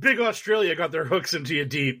 Big Australia got their hooks into you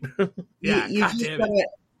deep. Yeah, you just gotta,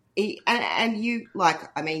 and you, like,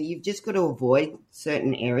 I mean, you've just got to avoid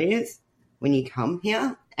certain areas when you come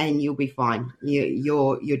here, and you'll be fine.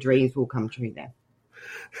 Your dreams will come true then.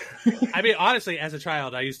 I mean, honestly, as a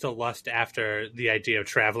child, I used to lust after the idea of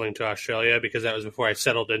traveling to Australia because that was before I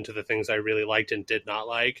settled into the things I really liked and did not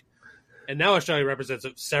like. And now Australia represents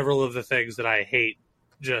several of the things that I hate.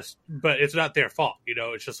 But it's not their fault, you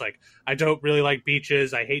know. It's just like, I don't really like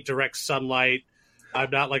beaches. I hate direct sunlight.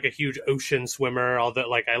 I'm not like a huge ocean swimmer, although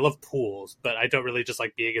like I love pools, but I don't really just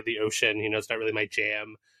like being in the ocean. You know, it's not really my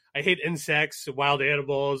jam. I hate insects, wild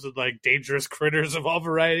animals, and like dangerous critters of all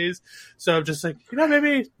varieties. So I'm just like, you know,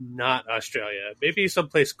 maybe not Australia. Maybe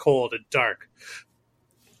someplace cold and dark.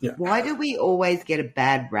 Yeah. Why do we always get a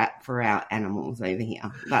bad rap for our animals over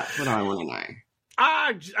here? That's what I want to know.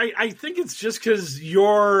 I think it's just because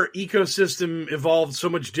your ecosystem evolved so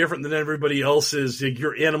much different than everybody else's. Like,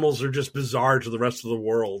 your animals are just bizarre to the rest of the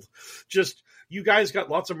world. Just, you guys got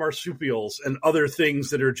lots of marsupials and other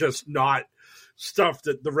things that are just not stuff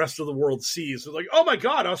that the rest of the world sees. They're like, oh my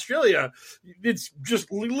God, Australia, it's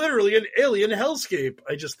just literally an alien hellscape.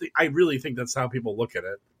 I really think that's how people look at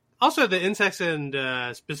it. Also, the insects and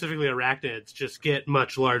specifically arachnids just get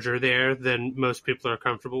much larger there than most people are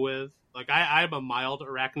comfortable with. Like, I'm a mild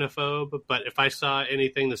arachnophobe, but if I saw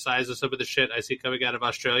anything the size of some of the shit I see coming out of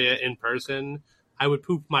Australia in person, I would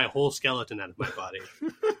poop my whole skeleton out of my body.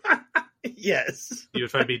 Yes. You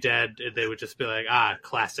would find me dead, and they would just be like,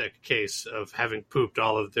 classic case of having pooped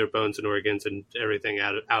all of their bones and organs and everything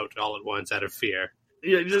out all at once out of fear.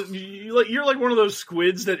 Yeah, you're like one of those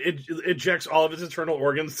squids that ejects all of its internal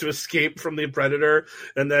organs to escape from the predator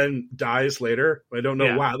and then dies later. I don't know.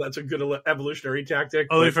 Yeah. Wow, that's a good evolutionary tactic.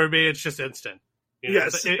 Only for me, it's just instant. You know,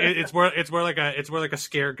 yes, it's more like a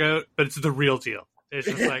scare goat, but it's the real deal. It's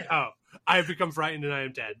just like, oh, I have become frightened and I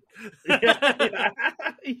am dead.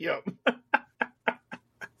 Yep.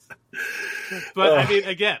 But I mean,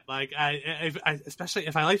 again, like I especially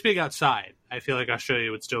if I liked being outside, I feel like Australia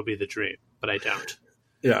would still be the dream, but I don't.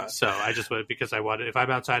 Yeah. So I just want because I wanted if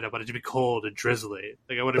I'm outside, I want it to be cold and drizzly.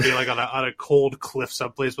 Like I want to be like on a cold cliff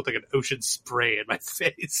someplace with like an ocean spray in my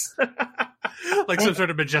face, like some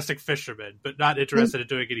sort of majestic fisherman, but not interested in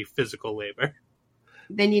doing any physical labor.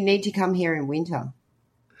 Then you need to come here in winter.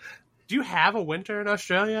 Do you have a winter in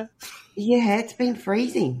Australia? Yeah, it's been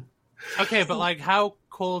freezing. Okay, but like how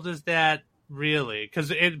cold is that really?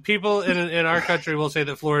 Because people in our country will say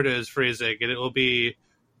that Florida is freezing and it will be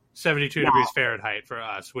 72 degrees Fahrenheit for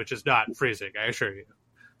us, which is not freezing, I assure you.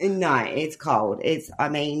 No, it's cold.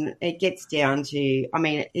 It gets down to,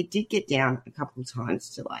 it did get down a couple of times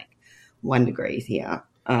to like 1 degree here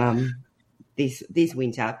this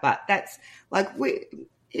winter, but that's like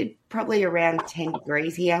probably around 10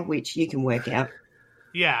 degrees here, which you can work out.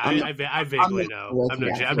 Yeah, I vaguely know. I'm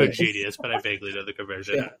no genius, but I vaguely know the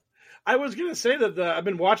conversion. Yeah. I was going to say that I've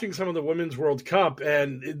been watching some of the Women's World Cup,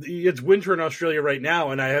 and it's winter in Australia right now,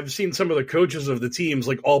 and I have seen some of the coaches of the teams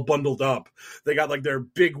like all bundled up. They got like their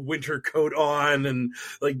big winter coat on, and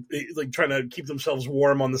like trying to keep themselves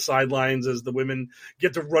warm on the sidelines as the women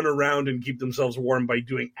get to run around and keep themselves warm by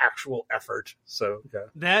doing actual effort. So yeah,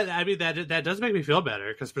 that does make me feel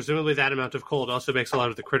better because presumably that amount of cold also makes a lot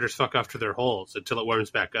of the critters fuck off to their holes until it warms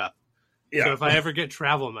back up. Yeah. So if I ever get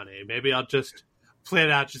travel money, maybe I'll just plan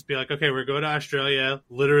it out, just be like, okay, we're going to Australia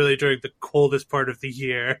literally during the coldest part of the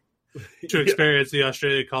year to experience the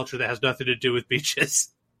Australian culture that has nothing to do with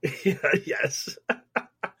beaches. Yes.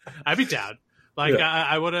 I'd be down. Like,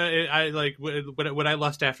 when I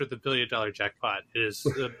lust after the $1 billion jackpot, it is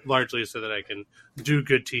largely so that I can do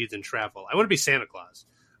good deeds and travel. I want to be Santa Claus.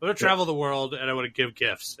 I want to travel the world and I want to give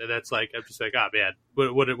gifts. And that's like, I'm just like, oh man,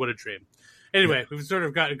 what a dream. Anyway, we've sort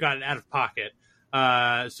of gotten out of pocket.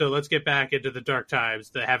 So let's get back into the dark times,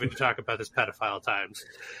 the having to talk about this pedophile times.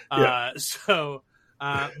 So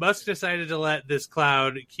Musk decided to let this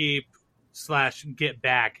cloud keep/get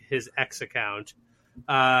back his X account.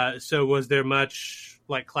 So was there much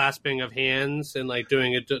like clasping of hands and like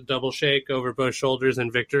doing a double shake over both shoulders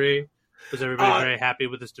in victory? Was everybody very happy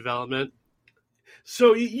with this development?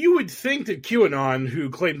 So you would think that QAnon,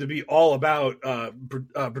 who claimed to be all about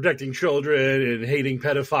protecting children and hating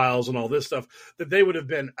pedophiles and all this stuff, that they would have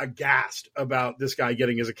been aghast about this guy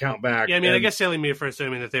getting his account back. Yeah, I mean, I guess silly me for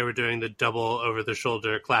assuming that they were doing the double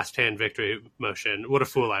over-the-shoulder clasped hand victory motion. What a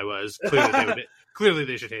fool I was. Clearly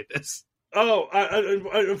they should hate this. Oh,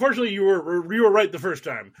 unfortunately, you were right the first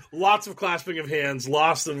time. Lots of clasping of hands,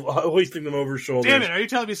 lots of hoisting them over shoulders. Damn it, are you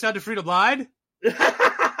telling me Sound of Freedom lied?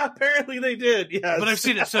 Apparently they did, yes. But I've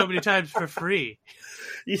seen it so many times for free.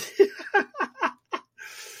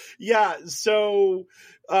 Yeah, so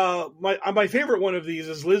my favorite one of these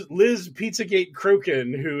is Liz Pizzagate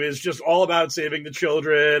Crokin, who is just all about saving the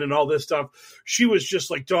children and all this stuff. She was just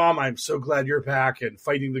like, Dom, I'm so glad you're back and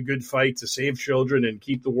fighting the good fight to save children and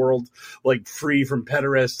keep the world like free from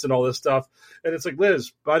pederasts and all this stuff. And it's like,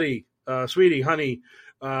 Liz, buddy, sweetie, honey,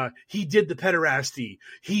 he did the pederasty.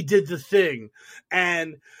 He did the thing.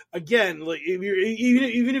 And again, like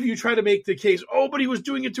even if you try to make the case, but he was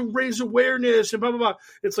doing it to raise awareness and blah, blah, blah.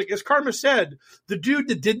 It's like, as Karma said, the dude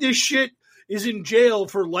that did this shit is in jail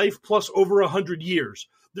for life plus over 100 years.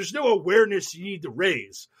 There's no awareness you need to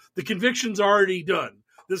raise. The conviction's already done.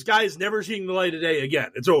 This guy is never seeing the light of day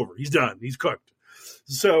again. It's over. He's done. He's cooked.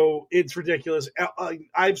 So it's ridiculous.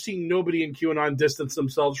 I've seen nobody in QAnon distance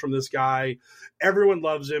themselves from this guy. Everyone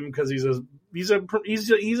loves him because he's a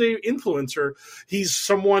influencer. He's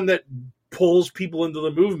someone that pulls people into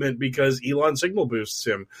the movement because Elon signal boosts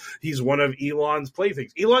him. He's one of Elon's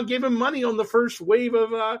playthings. Elon gave him money on the first wave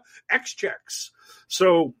of X checks.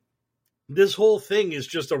 So this whole thing is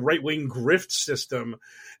just a right-wing grift system,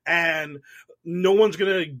 and no one's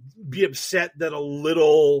going to be upset that a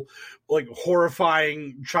little like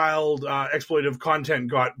horrifying child exploitative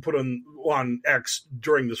content got put on X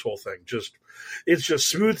during this whole thing. It's just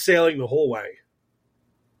smooth sailing the whole way.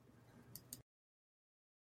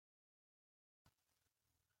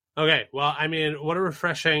 Okay, well, I mean, what a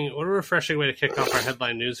refreshing way to kick off our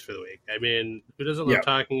headline news for the week. I mean, who doesn't love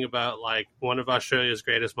talking about like one of Australia's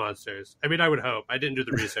greatest monsters? I mean, I would hope. I didn't do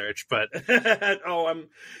the research, but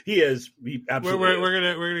he is. He absolutely. We're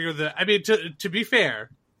gonna go with the. I mean, to be fair,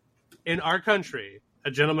 in our country,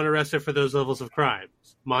 a gentleman arrested for those levels of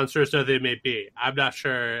crimes, monstrous though they may be, I'm not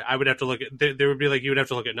sure. I would have to look at. There would be like you would have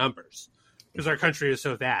to look at numbers because our country is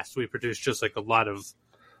so vast. We produce just like a lot of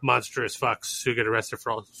monstrous fucks who get arrested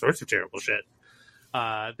for all sorts of terrible shit.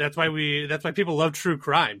 That's why people love true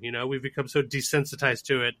crime. You know, we've become so desensitized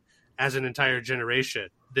to it as an entire generation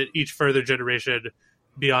that each further generation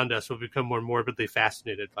beyond us will become more morbidly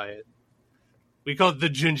fascinated by it. We call it the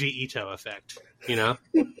Junji Ito effect. You know,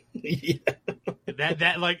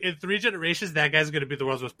 that like in 3 generations, that guy's going to be the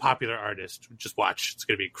world's most popular artist. Just watch; it's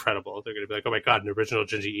going to be incredible. They're going to be like, "Oh my god, an original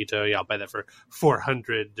Junji Ito! Yeah, I'll buy that for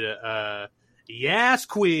 400." Yes,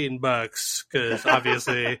 Queen bucks, because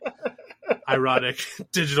obviously, ironic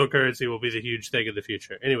digital currency will be the huge thing in the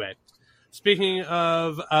future. Anyway, speaking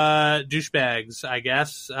of douchebags, I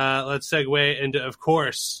guess let's segue into, of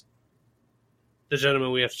course, the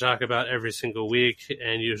gentleman we have to talk about every single week,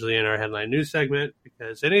 and usually in our headline news segment,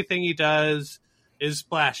 because anything he does is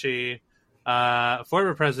splashy.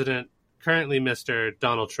 Former president, currently Mr.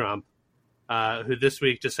 Donald Trump. Who this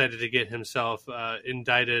week decided to get himself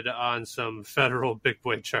indicted on some federal big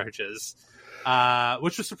boy charges,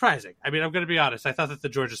 which was surprising. I mean, I'm going to be honest. I thought that the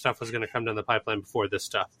Georgia stuff was going to come down the pipeline before this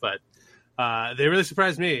stuff, but they really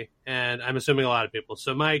surprised me, and I'm assuming a lot of people.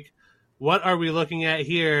 So, Mike, what are we looking at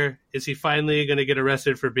here? Is he finally going to get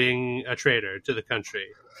arrested for being a traitor to the country?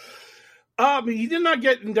 He did not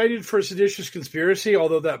get indicted for seditious conspiracy,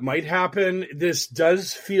 although that might happen. This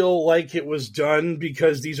does feel like it was done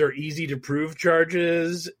because these are easy to prove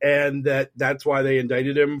charges, and that's why they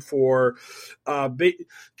indicted him for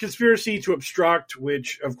conspiracy to obstruct,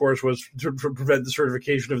 which of course was to prevent the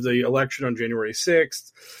certification of the election on January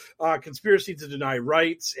 6th. Conspiracy to deny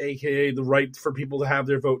rights, aka the right for people to have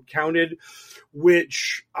their vote counted,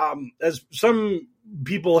 which, as some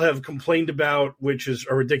people have complained about, which is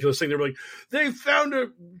a ridiculous thing. They're like, they found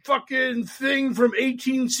a fucking thing from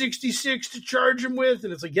 1866 to charge him with.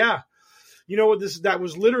 And it's like, yeah, you know what? That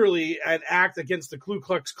was literally an act against the Ku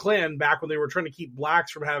Klux Klan back when they were trying to keep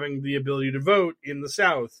blacks from having the ability to vote in the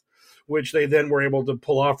South, which they then were able to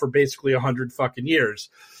pull off for basically 100 fucking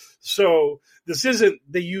years. So this isn't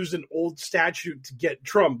they used an old statute to get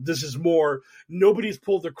Trump. This is more nobody's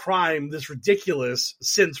pulled a crime this ridiculous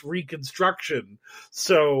since Reconstruction.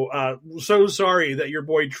 So so sorry that your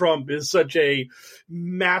boy Trump is such a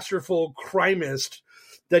masterful crimist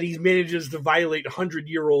that he manages to violate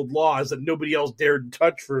 100-year-old laws that nobody else dared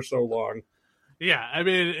touch for so long. Yeah, I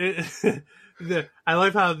mean, I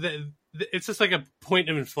love how it's just like a point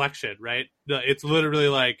of inflection, right? It's literally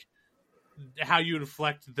like how you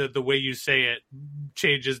inflect the way you say it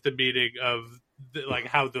changes the meaning of like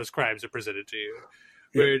how those crimes are presented to you.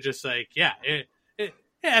 Where you're just like, yeah, it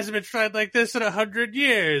hasn't been tried like this in 100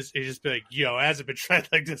 years. You just be like, yo, it hasn't been tried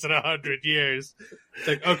like this in 100 years. It's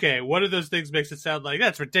like, okay, one of those things makes it sound like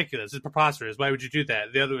that's ridiculous. It's preposterous. Why would you do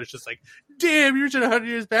that? The other one's just like, damn, you're 100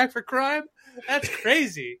 years back for crime? That's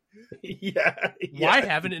crazy. Yeah. Why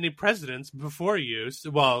haven't any presidents before you,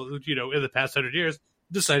 well, you know, in the past 100 years,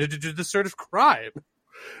 decided to do this sort of crime?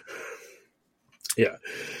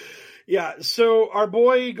 Yeah, so our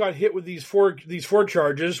boy got hit with these four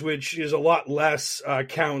charges, which is a lot less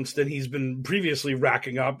counts than he's been previously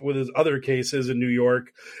racking up with his other cases in New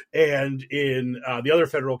York and in the other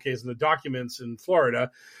federal case in the documents in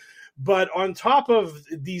Florida. But on top of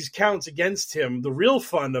these counts against him, the real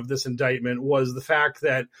fun of this indictment was the fact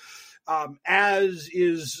that, as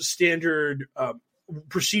is standard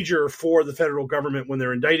procedure for the federal government when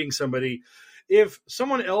they're indicting somebody, if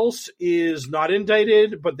someone else is not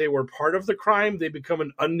indicted, but they were part of the crime, they become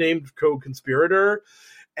an unnamed co-conspirator.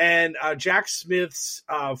 And Jack Smith's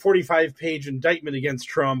 45-page indictment against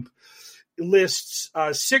Trump lists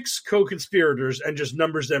 6 co-conspirators and just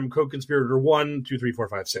numbers them co-conspirator 1, 2, 3, 4,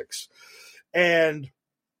 5, 6. And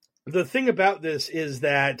the thing about this is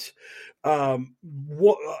that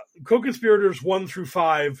co-conspirators 1 through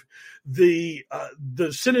 5, their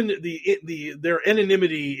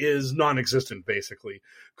anonymity is non-existent. Basically,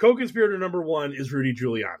 co-conspirator number 1 is Rudy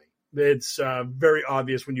Giuliani. It's very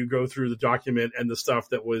obvious when you go through the document, and the stuff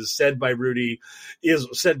that was said by Rudy is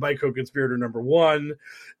said by co-conspirator number 1.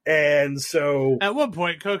 And so, at one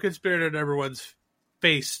point, co-conspirator number 1's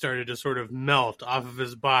face started to sort of melt off of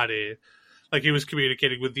his body, like he was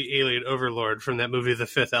communicating with the alien overlord from that movie, The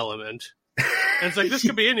Fifth Element. And it's like, this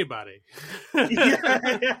could be anybody.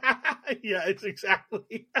 Yeah, it's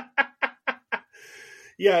exactly.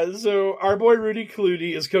 Yeah, so our boy Rudy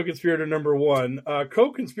Kaludi is co-conspirator number 1.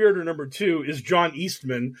 Co-conspirator number 2 is John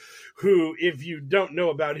Eastman, who, if you don't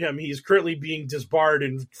know about him, he's currently being disbarred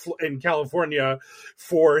in California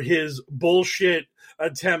for his bullshit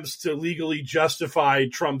attempts to legally justify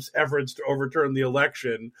Trump's efforts to overturn the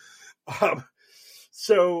election.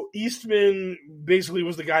 So Eastman basically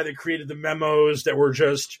was the guy that created the memos that were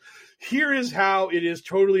just, here is how it is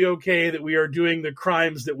totally okay that we are doing the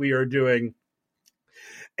crimes that we are doing.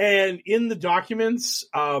 And in the documents,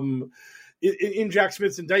 in Jack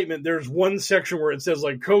Smith's indictment, there's one section where it says,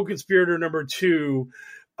 like, co-conspirator number 2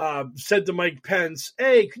 said to Mike Pence,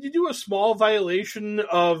 hey, could you do a small violation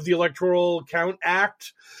of the Electoral Count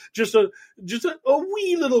Act? Just a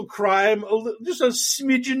wee little crime, just a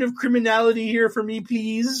smidgen of criminality here for me,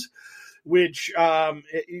 please. Which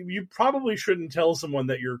you probably shouldn't tell someone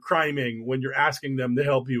that you're criming when you're asking them to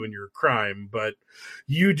help you in your crime. But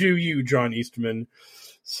you do you, John Eastman.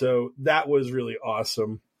 So that was really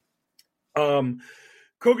awesome.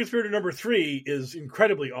 Co-conspirator number 3 is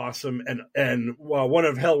incredibly awesome and one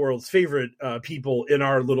of HellwQrld's favorite people in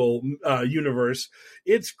our little universe.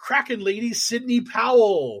 It's Kraken lady Sidney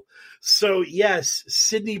Powell. So yes,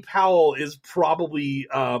 Sidney Powell is probably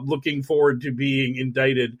looking forward to being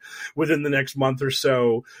indicted within the next month or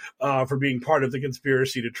so for being part of the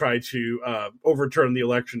conspiracy to try to overturn the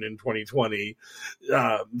election in 2020.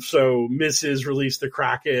 So Mrs. released the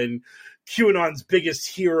Kraken, QAnon's biggest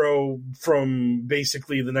hero from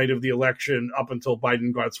basically the night of the election up until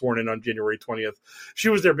Biden got sworn in on January 20th. She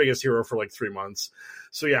was their biggest hero for like 3 months.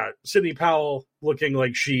 So yeah, Sidney Powell looking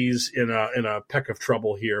like she's in a peck of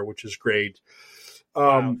trouble here, which is great.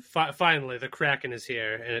 Wow. Finally, the Kraken is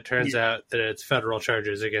here, and it turns out that it's federal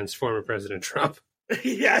charges against former President Trump.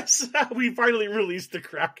 Yes, we finally released the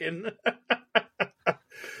Kraken.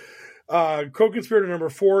 Co-conspirator number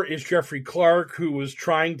 4 is Jeffrey Clark, who was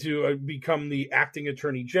trying to become the acting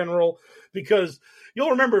attorney general, because you'll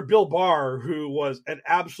remember Bill Barr, who was an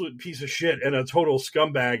absolute piece of shit and a total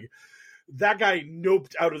scumbag. That guy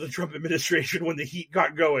noped out of the Trump administration when the heat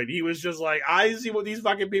got going. He was just like, I see what these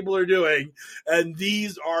fucking people are doing, and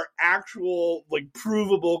these are actual, like,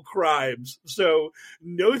 provable crimes. So,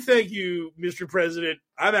 no thank you, Mr. President.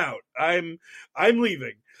 I'm out. I'm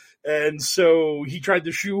leaving. And so he tried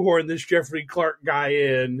to shoehorn this Jeffrey Clark guy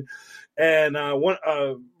in. And one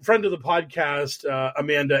friend of the podcast,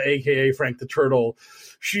 Amanda, a.k.a. Frank the Turtle,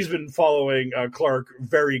 she's been following Clark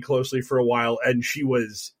very closely for a while, and she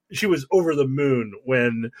was over the moon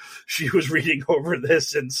when she was reading over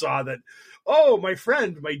this and saw that, oh, my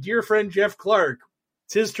dear friend Jeff Clark,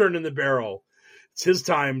 it's his turn in the barrel. It's his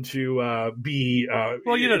time to be...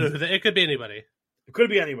 well, you don't know. It could be anybody. It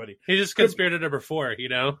could be anybody. He's just conspirator number 4, you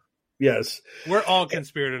know? Yes. We're all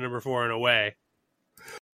conspirator number 4 in a way.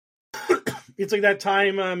 It's like that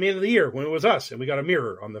time Man of the Year when it was us and we got a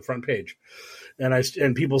mirror on the front page.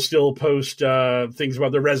 And people still post things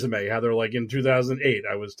about their resume, how they're like, in 2008,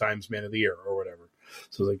 I was Times Man of the Year or whatever.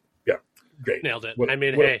 So like, yeah, great. Nailed it.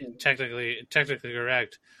 Hey, technically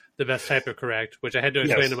correct. The best type of correct, which I had to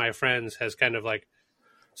explain to my friends, has kind of like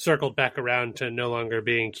circled back around to no longer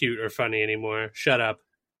being cute or funny anymore. Shut up.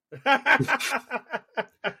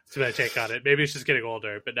 That's my take on it. Maybe it's just getting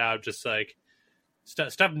older, but now I'm just like,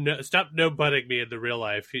 stop no butting me in real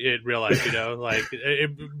life, you know, like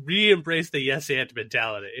re-embrace the yes and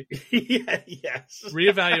mentality. Yes.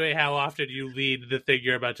 Reevaluate how often you lead the thing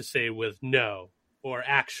you're about to say with no or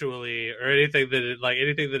actually or anything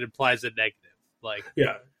that implies a negative. Like,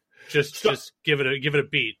 yeah. Just give it a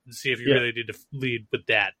beat and see if you really need to lead with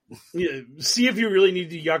that. Yeah, see if you really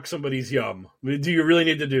need to yuck somebody's yum. Do you really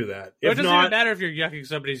need to do that? It doesn't even matter if you're yucking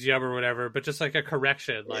somebody's yum or whatever, but just like a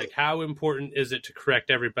correction. Like, how important is it to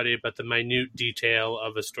correct everybody but the minute detail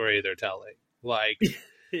of a story they're telling? Like,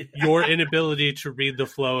 your inability to read the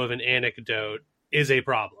flow of an anecdote is a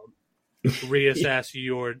problem. Reassess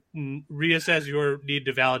your need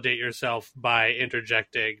to validate yourself by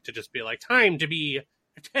interjecting to just be like, time to be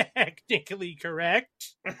technically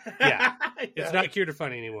correct. Yeah. It's not cute or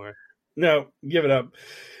funny anymore. No, give it up.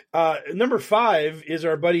 Number 5 is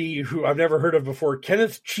our buddy who I've never heard of before,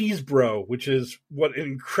 Kenneth Cheesebro, which is what an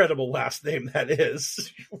incredible last name that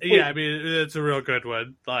is. Yeah, I mean, it's a real good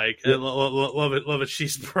one. Like, love it,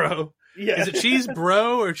 Cheesebro. Yeah. Is it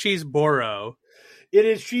Cheesebro or Cheeseboro? It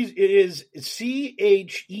is cheese. It is CHESE,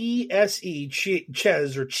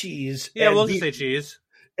 Ches or cheese. Yeah, we'll just say cheese.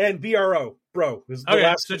 And BRO, bro.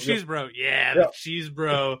 Okay, so cheese bro. Yeah, the cheese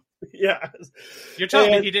bro. Yeah. You're telling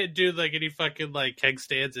me he didn't do like any fucking like keg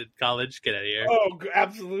stands in college? Get out of here. Oh,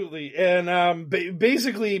 absolutely. And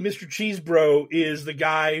basically, Mr. Cheesebro is the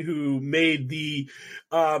guy who made the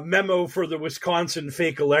memo for the Wisconsin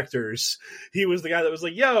fake electors. He was the guy that was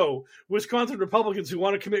like, yo, Wisconsin Republicans who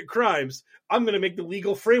want to commit crimes, I'm going to make the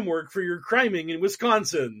legal framework for your criming in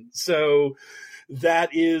Wisconsin. So that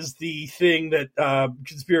is the thing that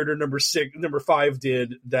conspirator number 5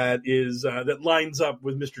 did. That is that lines up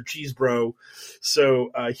with Mr. Cheesebro.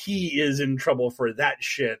 So he is in trouble for that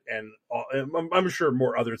shit, and I'm sure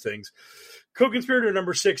more other things. Co-conspirator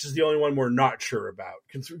number 6 is the only one we're not sure about.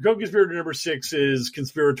 Co-conspirator number 6 is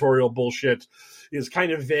conspiratorial bullshit. Is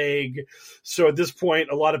kind of vague. So at this point,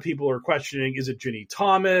 a lot of people are questioning: is it Ginny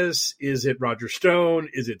Thomas? Is it Roger Stone?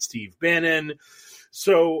 Is it Steve Bannon?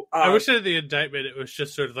 So I wish in the indictment it was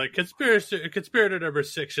just sort of like conspirator number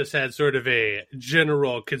 6 just had sort of a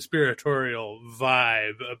general conspiratorial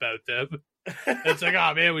vibe about them. It's like,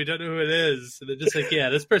 oh man, we don't know who it is. And they're just like, yeah,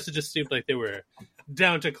 this person just seemed like they were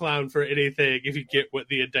down to clown for anything if you get what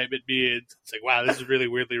the indictment means. It's like, wow, this is really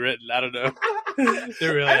weirdly written. I don't know.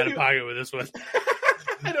 They're really out of pocket with this one.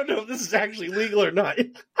 I don't know if this is actually legal or not.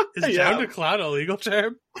 Is down to clown a legal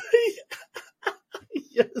term?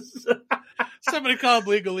 Yes. Somebody call him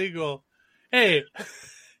legal. Hey,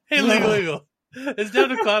 legal. Is down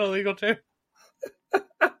to clown a legal term?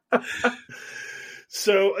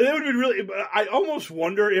 So that would be really. I almost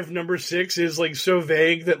wonder if number 6 is like so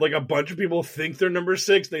vague that like a bunch of people think they're number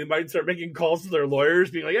 6. They might start making calls to their lawyers,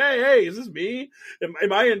 being like, "Hey, is this me?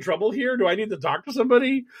 Am I in trouble here? Do I need to talk to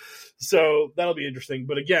somebody?" So that'll be interesting.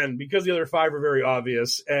 But again, because the other 5 are very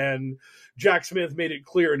obvious, and Jack Smith made it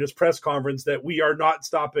clear in his press conference that we are not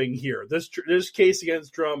stopping here. This case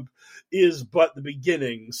against Trump is but the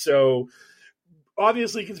beginning. So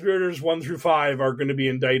obviously, conspirators 1 through 5 are going to be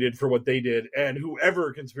indicted for what they did, and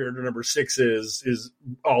whoever conspirator number 6 is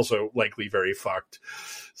also likely very fucked.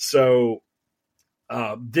 So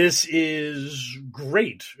this is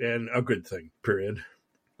great and a good thing, period.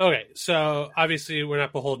 Okay, so obviously we're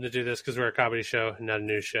not beholden to do this because we're a comedy show, not a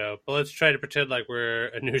news show. But let's try to pretend like we're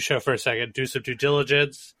a news show for a second. Do some due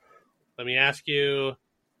diligence. Let me ask you,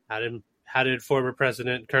 how did former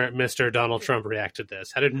President, current Mr. Donald Trump react to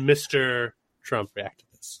this? How did Mr. Trump react to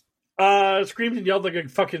this? Screamed and yelled like a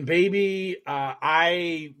fucking baby.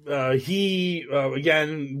 He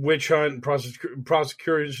again, witch hunt,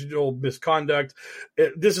 prosecutorial misconduct.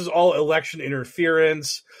 This is all election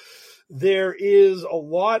interference. There is a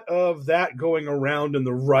lot of that going around in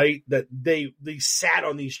the right, that they sat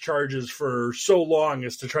on these charges for so long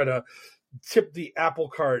as to try to tip the apple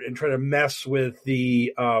cart and try to mess with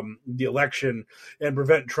the election and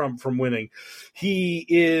prevent Trump from winning. He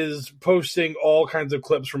is posting all kinds of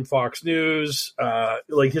clips from Fox News.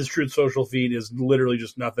 Like his Truth Social feed is literally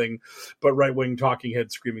just nothing but right-wing talking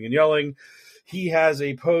heads screaming and yelling. He has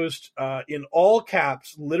a post in all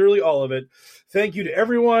caps, literally all of it. Thank you to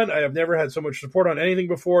everyone. I have never had so much support on anything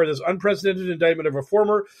before. This unprecedented indictment of a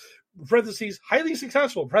former, parentheses, highly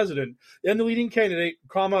successful president and the leading candidate,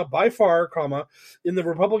 comma, by far, comma, in the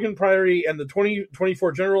Republican primary and the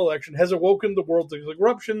 2024 general election has awoken the world to the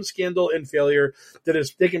corruption, scandal, and failure that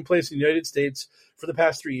has taken place in the United States for the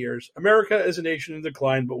past 3 years. America is a nation in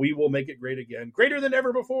decline, but we will make it great again. Greater than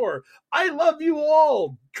ever before. I love you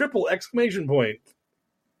all! Triple exclamation point.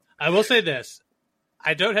 I will say this.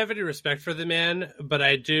 I don't have any respect for the man, but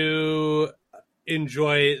I do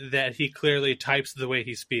enjoy that he clearly types the way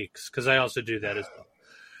he speaks, because I also do that as well.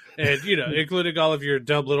 And, you know, including all of your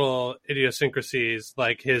dumb little idiosyncrasies,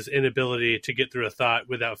 like his inability to get through a thought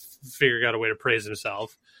without figuring out a way to praise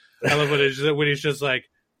himself. I love when he's just like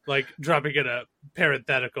dropping in a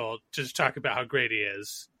parenthetical to just talk about how great he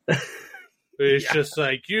is. It's just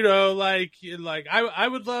like, you know, like I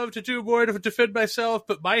would love to do more to defend myself,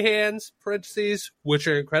 but my hands, parentheses, which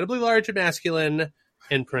are incredibly large and masculine,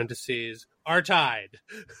 in parentheses, are tied.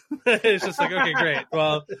 It's just like, okay, great.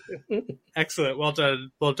 Well, excellent. Well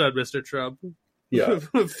done, Mr. Trump. Yeah.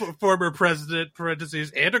 Former president,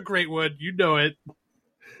 parentheses, and a great one. You know it.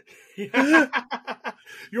 Yeah.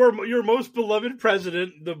 Your most beloved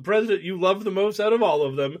president, the president you love the most out of all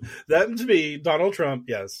of them, that's me, Donald Trump.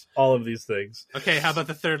 Yes, all of these things. Okay, how about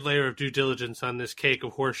the third layer of due diligence on this cake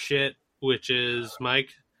of horse shit, which is, Mike,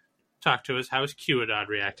 talk to us. How has QAnon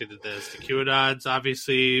reacted to this? The QAnon's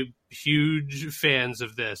obviously huge fans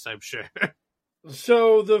of this, I'm sure.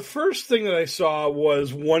 So the first thing that I saw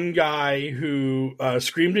was one guy who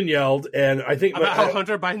screamed and yelled, and I think about how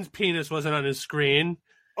Hunter Biden's penis wasn't on his screen.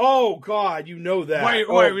 Oh God, you know that.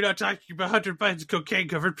 Why are we not talking about Hunter Biden's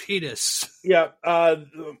cocaine-covered penis? Yeah,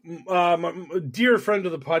 my dear friend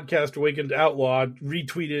of the podcast, Awakened Outlaw,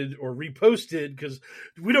 retweeted or reposted because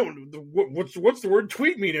we don't. What's the word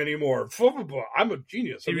tweet mean anymore? I'm a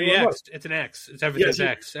genius. It's an X. It's everything's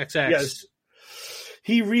X. XX. Yes.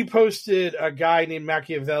 He reposted a guy named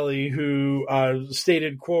Machiavelli who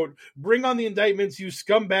stated, quote, "Bring on the indictments, you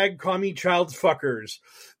scumbag, commie, child fuckers.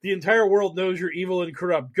 The entire world knows you're evil and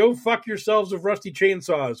corrupt. Go fuck yourselves with rusty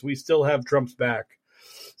chainsaws. We still have Trump's back."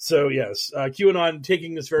 So, yes, QAnon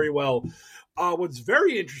taking this very well. What's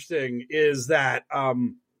very interesting is that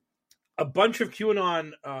a bunch of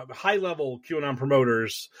QAnon, high-level QAnon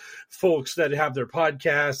promoters, folks that have their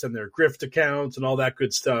podcasts and their grift accounts and all that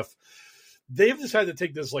good stuff, they've decided to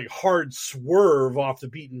take this like hard swerve off the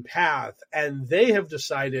beaten path, and they have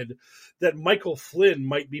decided that Michael Flynn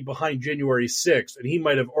might be behind January 6th, and he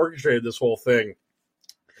might have orchestrated this whole thing,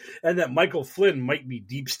 and that Michael Flynn might be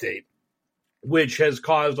deep state, which has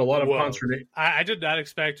caused a lot of consternation. I did not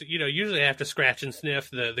expect, usually I have to scratch and sniff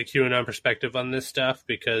the QAnon perspective on this stuff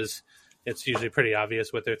because it's usually pretty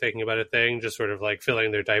obvious what they're thinking about a thing, just sort of like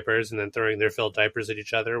filling their diapers and then throwing their filled diapers at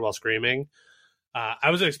each other while screaming.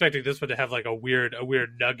 I wasn't expecting this one to have like a weird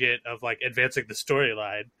nugget of like advancing the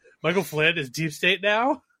storyline. Michael Flynn is deep state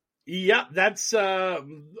now? Yeah, that's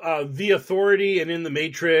The Authority and In the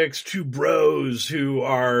Matrix, two bros who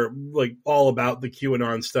are like all about the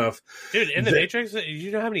QAnon stuff. Dude, In the Matrix,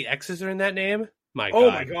 you know how many X's are in that name?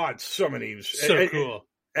 Oh my God, so many. So cool.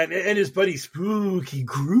 And his buddy Spooky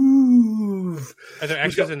Groove. Are there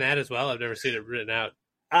X's in that as well? I've never seen it written out.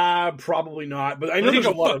 Probably not, but I know he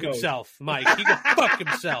go fuck himself, Mike. He go fuck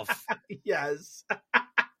himself. Yes.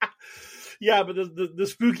 Yeah, but the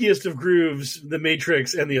spookiest of grooves, The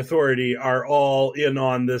Matrix and The Authority, are all in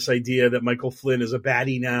on this idea that Michael Flynn is a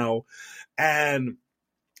baddie now. And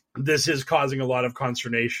this is causing a lot of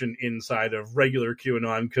consternation inside of regular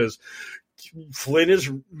QAnon because Flynn is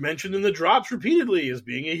mentioned in the drops repeatedly as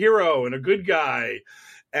being a hero and a good guy.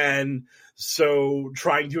 And so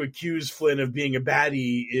trying to accuse Flynn of being a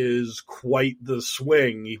baddie is quite the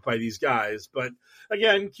swing by these guys. But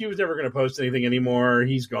again, Q's never going to post anything anymore.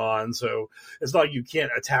 He's gone. So it's not like you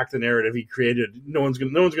can't attack the narrative he created. No one's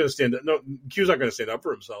going to stand up. No, Q's not going to stand up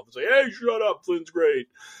for himself and say, "Hey, shut up. Flynn's great."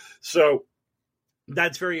 So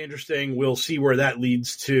that's very interesting. We'll see where that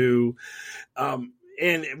leads to,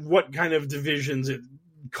 and what kind of divisions it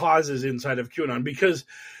causes inside of QAnon, because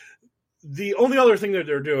the only other thing that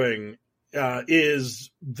they're doing is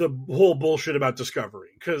the whole bullshit about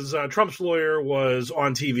discovery. Because Trump's lawyer was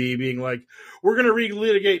on TV being like, "We're going to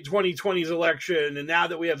relitigate 2020's election, and now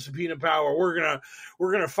that we have subpoena power, we're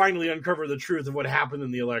gonna finally uncover the truth of what happened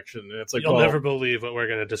in the election." And it's like, you'll never believe what we're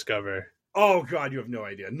going to discover. Oh God, you have no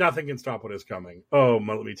idea. Nothing can stop what is coming. Oh,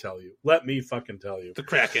 let me tell you. Let me fucking tell you. The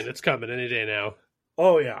Kraken, it's coming any day now.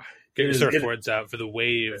 Oh yeah. Get your surfboards out for the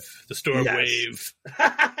wave, the storm wave.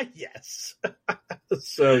 Yes.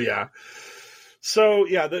 So yeah,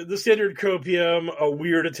 the standard copium, a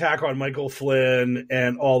weird attack on Michael Flynn,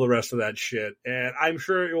 and all the rest of that shit. And I'm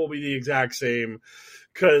sure it will be the exact same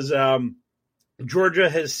because Georgia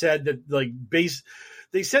has said that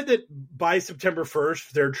they said that by September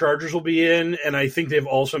 1st, their charges will be in. And I think they've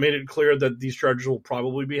also made it clear that these charges will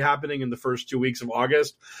probably be happening in the first 2 weeks of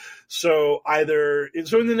August. So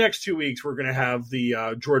in the next 2 weeks, we're going to have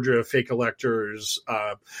the Georgia fake electors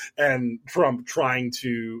and Trump trying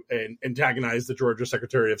to antagonize the Georgia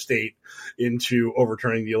Secretary of State into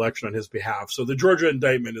overturning the election on his behalf. So the Georgia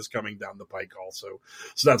indictment is coming down the pike also.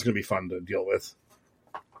 So that's going to be fun to deal with.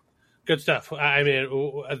 Good stuff. I mean,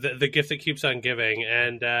 the gift that keeps on giving.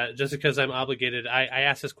 And just because I'm obligated, I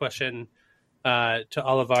asked this question to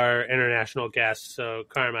all of our international guests. So,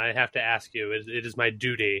 Karma, I have to ask you, it is my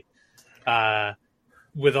duty,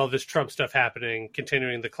 with all this Trump stuff happening,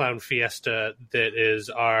 continuing the clown fiesta that is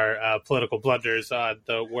our political blunders on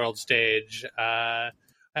the world stage, how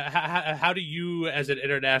do you, as an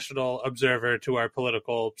international observer to our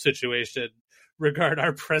political situation, regard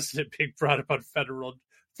our president being brought up on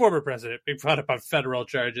former president being brought up on federal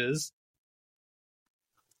charges?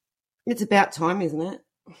 It's about time, isn't it?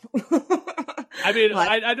 I mean,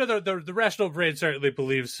 I know the rational brain certainly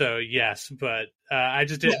believes so, yes, but I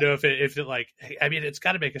just didn't know if it like, I mean, it's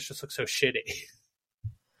got to make us just look so shitty.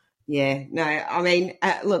 Yeah, no, I mean,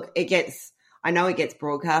 look, I know it gets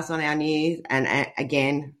broadcast on our news, and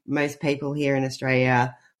again, most people here in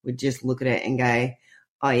Australia would just look at it and go,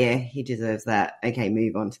 "Oh yeah, he deserves that. Okay,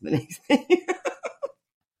 move on to the next thing."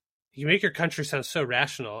 You make your country sound so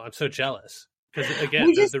rational. I'm so jealous. Because,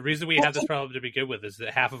 again, the reason we have this problem to begin with is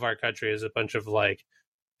that half of our country is a bunch of, like,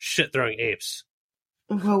 shit-throwing apes.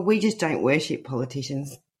 Well, we just don't worship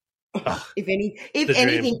politicians. If The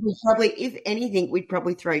anything, we'd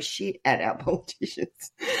probably throw shit at our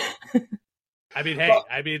politicians. I mean,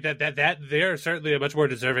 hey, that they're certainly a much more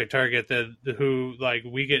deserving target than who, like,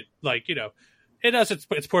 we get, like, you know, in us,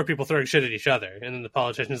 it's poor people throwing shit at each other, and then the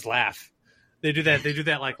politicians laugh. They do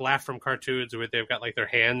that like laugh from cartoons where they've got like their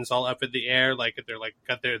hands all up in the air, like they're like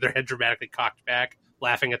got their head dramatically cocked back,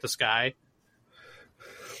 laughing at the sky.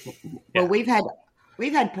 Well, we've had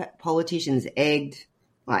politicians egged,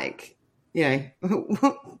 like, you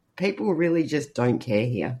know, people really just don't care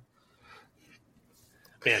here.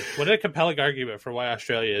 Man, what a compelling argument for why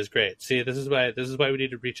Australia is great. See, this is why we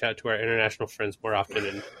need to reach out to our international friends more often,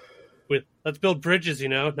 and let's build bridges, you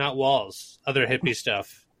know, not walls. Other hippie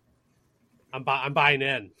stuff. I'm buying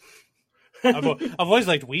in. I've always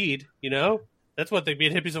liked weed, you know? That's what me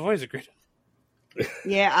and hippies have always agreed on.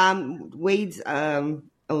 Yeah, weed's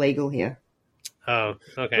illegal here. Oh,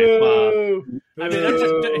 okay. Well, I mean, that's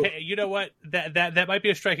just, hey, you know what? That might be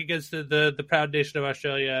a strike against the proud nation of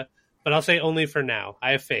Australia, but I'll say only for now.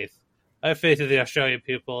 I have faith. I have faith in the Australian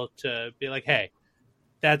people to be like, hey,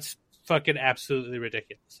 that's fucking absolutely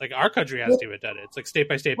ridiculous. Like, our country hasn't even done it. It's like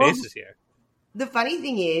state-by-state basis here. The funny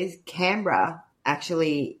thing is, Canberra,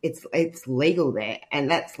 actually, it's legal there, and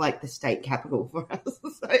that's like the state capital for us.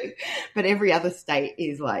 So, but every other state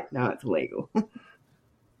is like, no, it's illegal.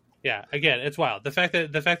 Yeah, again, it's wild. The fact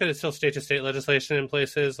that it's still state-to-state legislation in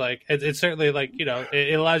places, like, it's certainly, like, you know,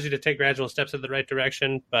 it allows you to take gradual steps in the right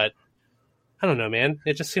direction, but I don't know, man.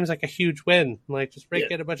 It just seems like a huge win. Like, just rake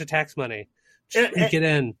in a bunch of tax money. Just rake it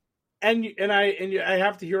in. And I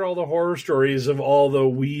have to hear all the horror stories of all the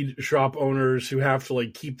weed shop owners who have to,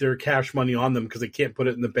 like, keep their cash money on them because they can't put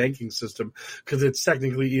it in the banking system because it's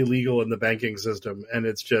technically illegal in the banking system, and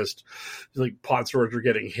it's just like pot stores are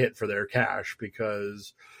getting hit for their cash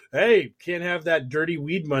because, hey, can't have that dirty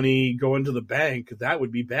weed money go into the bank. That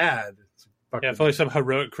would be bad. Yeah, I feel like some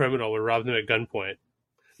heroic criminal would rob them at gunpoint.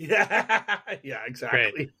 Yeah,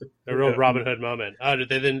 exactly. Great. A real Robin Hood moment. Oh, did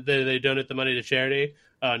they donate the money to charity?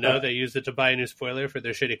 Oh, no, they used it to buy a new spoiler for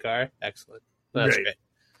their shitty car. Excellent. That's great.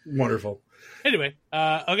 Wonderful. Anyway,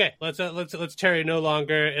 okay, let's tarry no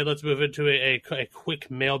longer, and let's move into a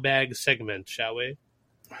quick mailbag segment, shall we?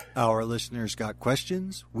 Our listeners got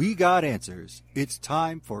questions, we got answers. It's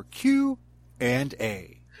time for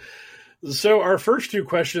Q&A. So our first two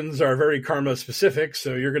questions are very karma specific,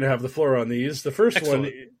 so you're going to have the floor on these. The first one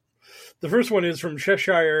is from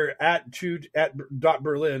Cheshire at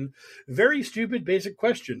Berlin. Very stupid basic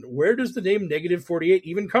question. Where does the name -48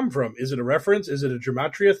 even come from? Is it a reference? Is it a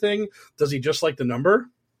gematria thing? Does he just like the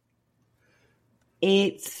number?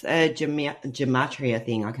 It's a gematria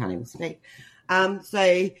thing. I can't even speak. It's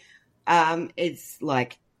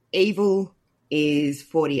like evil is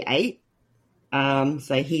 48.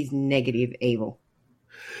 So he's negative evil.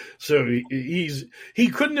 So he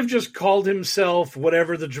couldn't have just called himself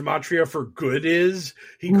whatever the gematria for good is.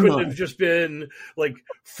 He couldn't have just been like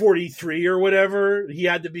 43 or whatever. He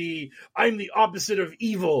had to be, I'm the opposite of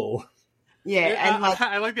evil. Yeah, and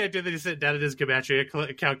I like the idea that he sat down at his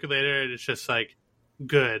gematria calculator and it's just like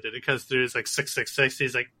good, and it comes through it's like 666.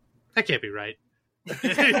 He's like, that can't be right.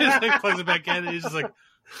 He just like plugs it back in, and he's just like,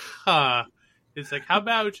 huh. It's like, how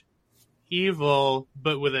about evil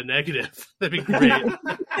but with a negative? That'd be great.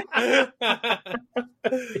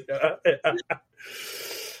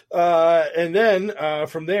 And then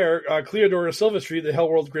from there, Cleodora Silvestri, the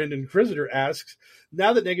HellwQrld Grand Inquisitor, asks,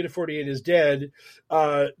 now that -48 is dead,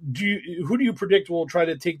 who do you predict will try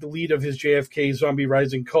to take the lead of his JFK zombie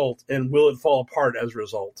rising cult, and will it fall apart as a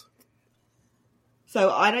result?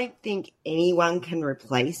 So I don't think anyone can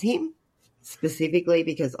replace him specifically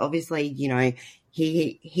because obviously, you know,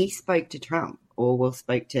 he spoke to Trump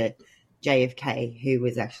spoke to JFK, who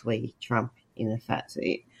was actually Trump in the fat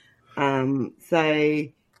suit. So,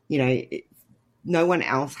 you know, no one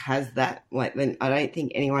else has that. Like, I don't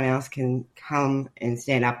think anyone else can come and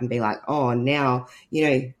stand up and be like, oh, now, you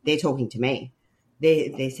know, they're talking to me.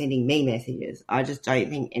 They're sending me messages. I just don't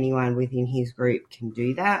think anyone within his group can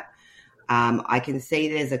do that. I can see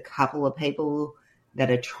there's a couple of people that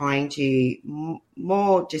are trying to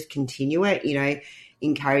more just continue it, you know,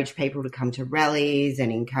 encourage people to come to rallies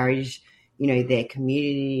and encourage, you know, their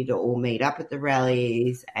community to all meet up at the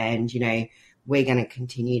rallies. And, you know, we're going to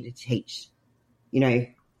continue to teach, you know,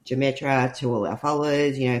 Gematria to all our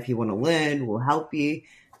followers. You know, if you want to learn, we'll help you.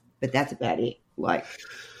 But that's about it. Like,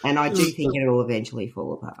 and I do think it'll eventually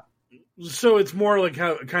fall apart. So it's more like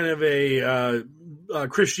kind of a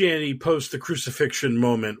Christianity post the crucifixion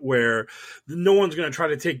moment where no one's going to try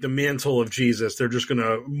to take the mantle of Jesus. They're just going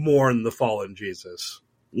to mourn the fallen Jesus.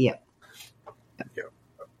 Yeah. Yeah.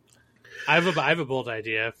 I have a bold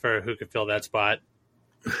idea for who could fill that spot.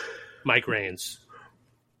 Mike Raines.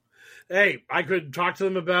 Hey, I could talk to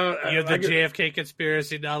them about You have the JFK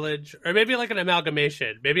conspiracy knowledge, or maybe like an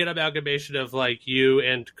amalgamation. Maybe an amalgamation of like you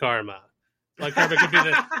and Karma. Like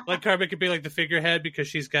Karma could be like the figurehead because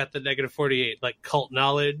she's got the -48 like cult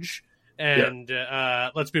knowledge. And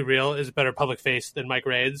let's be real, is a better public face than Mike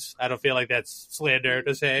Raines. I don't feel like that's slander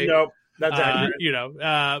to say. Nope, that's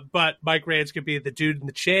accurate. But Mike Raines could be the dude in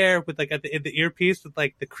the chair with like in the earpiece with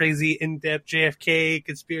like the crazy in-depth JFK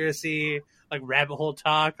conspiracy, like rabbit hole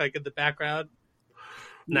talk, like in the background.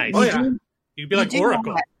 Nice. Oh yeah, you could be like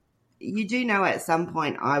Oracle. You do know at some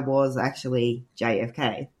point I was actually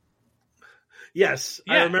JFK. Yes,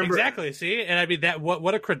 yeah, I remember exactly. See, and I mean that.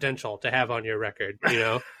 What a credential to have on your record, you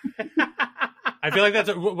know. I feel like that's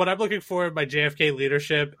what I'm looking for in my JFK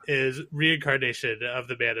leadership is reincarnation of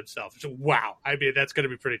the man himself. So, wow, I mean that's going to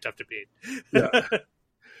be pretty tough to beat. Yeah.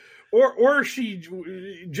 Or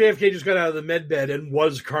JFK just got out of the med bed and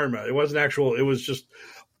was Karma. It wasn't actual. It was just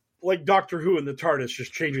like Doctor Who in the TARDIS,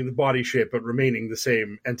 just changing the body shape but remaining the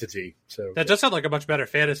same entity. So that does sound like a much better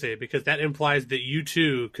fantasy because that implies that you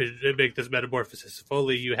too could make this metamorphosis if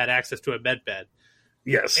only you had access to a med bed.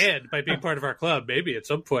 Yes, and by being part of our club, maybe at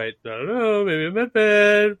some point, I don't know, maybe a med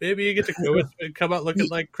bed, maybe you get to go and come out looking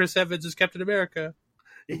like Chris Evans as Captain America.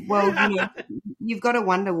 Well, you've got to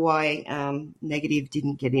wonder why Negative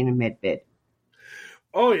didn't get in a med bed.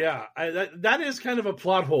 Oh yeah, that is kind of a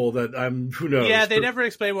plot hole that who knows. Yeah, they never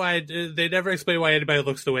explain why. They never explain why anybody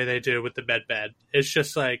looks the way they do with the med bed. It's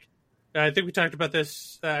just like I think we talked about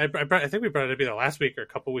this. I think we brought it up either last week or a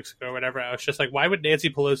couple weeks ago or whatever. I was just like, why would Nancy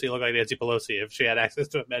Pelosi look like Nancy Pelosi if she had access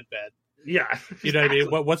to a med bed? Yeah, exactly. You know what I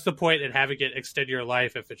mean. What's the point in having it extend your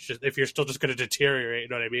life if you're still just going to deteriorate? You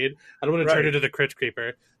know what I mean. I don't want to turn into the Crypt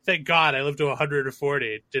Creeper. Thank God I lived to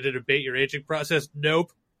 140. Did it abate your aging process?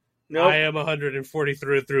 Nope. I am 140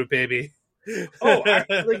 through, baby.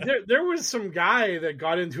 There was some guy that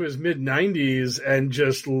got into his mid-90s and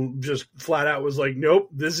just flat out was like, nope,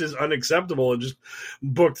 this is unacceptable, and just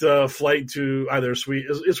booked a flight to either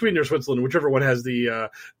Sweden or Switzerland, whichever one has the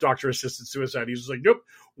doctor-assisted suicide. He's just like, nope,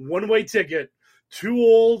 one-way ticket, too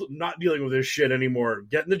old, not dealing with this shit anymore,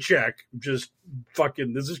 getting the check, just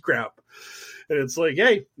fucking, this is crap. And it's like,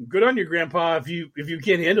 hey, good on you, Grandpa, if you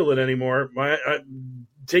can't handle it anymore.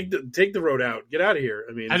 Take the road out. Get out of here.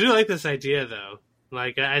 I mean, I do like this idea though.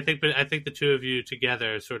 Like, I think the two of you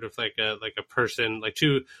together, sort of like a person, like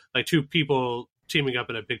two people teaming up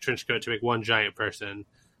in a big trench coat to make one giant person.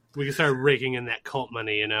 We can start raking in that cult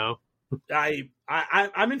money, you know.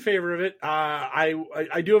 I'm in favor of it.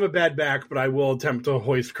 I do have a bad back, but I will attempt to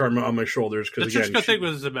hoist Karma on my shoulders because the trench coat thing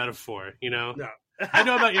was a metaphor, you know. No. I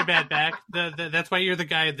know about your bad back. That's why you're the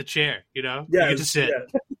guy in the chair, you know? Yeah, you get to sit.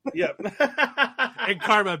 Yeah. And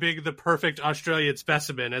Karma being the perfect Australian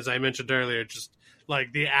specimen, as I mentioned earlier, just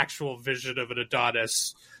like the actual vision of an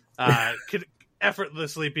Adonis, could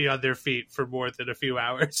effortlessly be on their feet for more than a few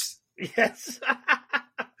hours. Yes.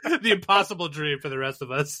 The impossible dream for the rest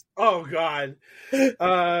of us. Oh, God.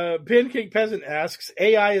 Pancake Peasant asks,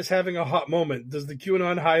 AI is having a hot moment. Does the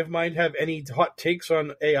QAnon hive mind have any hot takes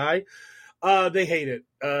on AI? They hate it.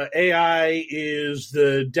 AI is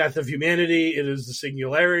the death of humanity. It is the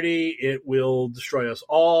singularity. It will destroy us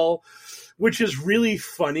all, which is really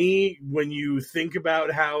funny when you think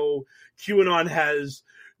about how QAnon has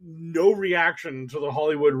no reaction to the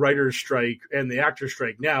Hollywood writers' strike and the actors'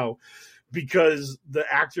 strike now, because the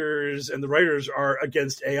actors and the writers are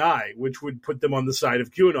against AI, which would put them on the side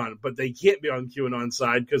of QAnon, but they can't be on QAnon's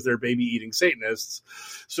side because they're baby-eating Satanists.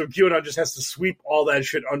 So QAnon just has to sweep all that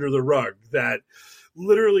shit under the rug, that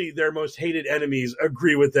literally their most hated enemies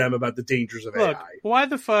agree with them about the dangers of AI. Why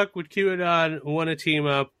the fuck would QAnon want to team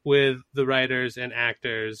up with the writers and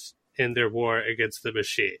actors in their war against the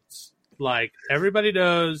machines? Like, everybody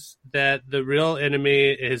knows that the real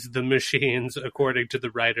enemy is the machines, according to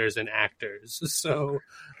the writers and actors. So,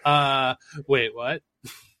 wait, what?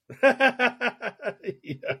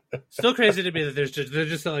 Yeah. Still crazy to me that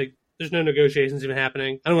there's no negotiations even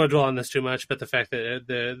happening. I don't want to dwell on this too much, but the fact that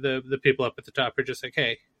the people up at the top are just like,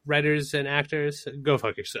 hey, writers and actors, go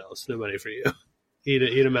fuck yourselves. No money for you.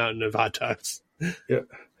 Eat a mountain of hot dogs. Yeah.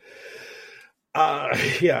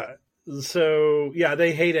 Yeah. So, yeah,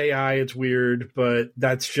 they hate AI. It's weird, but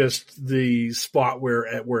that's just the spot we're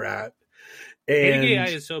at. And hating AI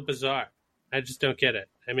is so bizarre. I just don't get it.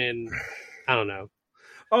 I mean, I don't know.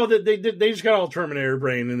 Oh, they just got all Terminator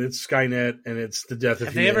brain, and it's Skynet, and it's the death of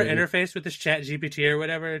Have humanity. they ever interfaced with this Chat GPT or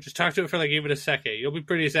whatever? Just talk to it for like even a second. You'll be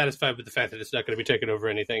pretty satisfied with the fact that it's not going to be taking over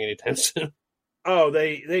anything anytime soon. Oh,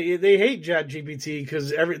 they hate ChatGPT because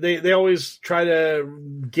they always try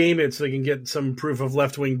to game it so they can get some proof of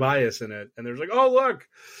left wing bias in it. And there's like, oh look,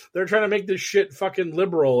 they're trying to make this shit fucking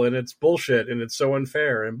liberal and it's bullshit and it's so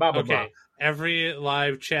unfair and blah blah blah. Every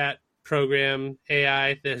live chat program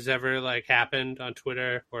AI that has ever like happened on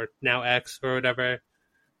Twitter or now X or whatever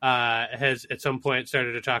has at some point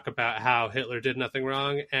started to talk about how Hitler did nothing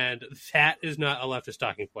wrong, and that is not a leftist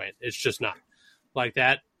talking point. It's just not like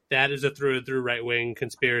that. That is a through and through right wing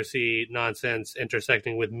conspiracy nonsense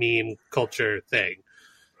intersecting with meme culture thing.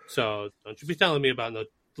 So don't you be telling me about the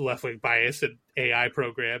left wing bias and AI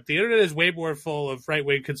program. The internet is way more full of right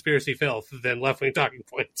wing conspiracy filth than left wing talking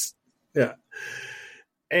points. Yeah.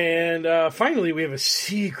 And finally, we have a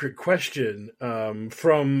secret question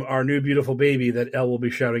from our new beautiful baby that Elle will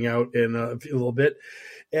be shouting out in a little bit.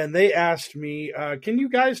 And they asked me, can you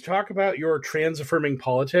guys talk about your trans-affirming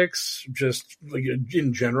politics? Just like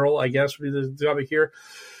in general, I guess, would be the topic here.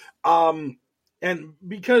 And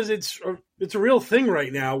because it's a real thing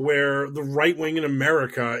right now where the right wing in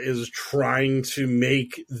America is trying to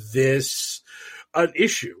make this an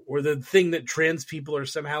issue, or the thing that trans people are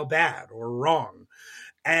somehow bad or wrong.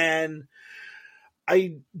 And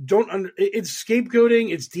I don't it's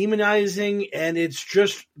scapegoating, it's demonizing, and it's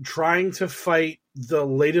just trying to fight the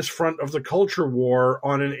latest front of the culture war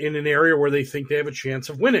in an area where they think they have a chance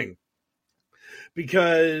of winning.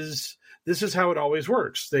 Because this is how it always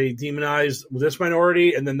works. They demonize this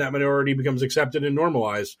minority, and then that minority becomes accepted and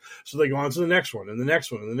normalized. So they go on to the next one, and the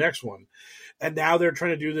next one, and the next one. And now they're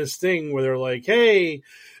trying to do this thing where they're like, hey,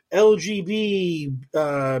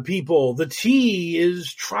 LGB people, the T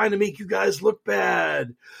is trying to make you guys look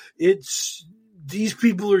bad. These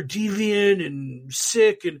people are deviant and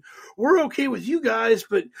sick, and we're okay with you guys,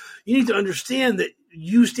 but you need to understand that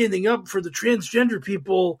you standing up for the transgender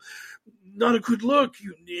people, not a good look.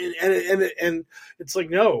 And it's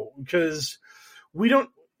like, no, because we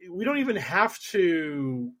don't even have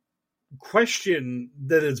to question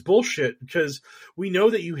that it's bullshit, because we know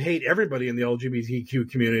that you hate everybody in the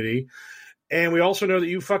LGBTQ community, and we also know that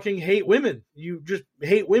you fucking hate women. You just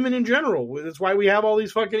hate women in general. That's why we have all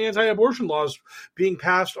these fucking anti-abortion laws being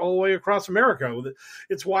passed all the way across America.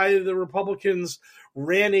 It's why the Republicans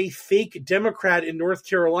ran a fake Democrat in North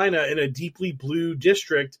Carolina in a deeply blue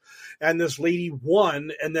district, and this lady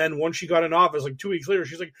won, and then once she got in office, like 2 weeks later,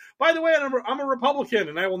 she's like, by the way, I'm a Republican,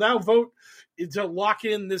 and I will now vote to lock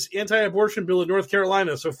in this anti-abortion bill in North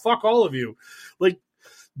Carolina, so fuck all of you. Like,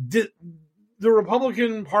 the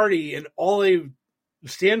Republican Party and all they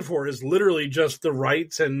stand for is literally just the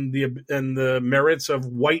rights and the merits of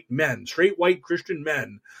white men, straight white Christian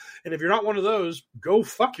men. And if you're not one of those, go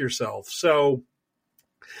fuck yourself. So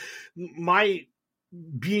my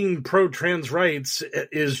being pro-trans rights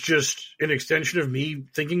is just an extension of me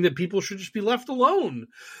thinking that people should just be left alone.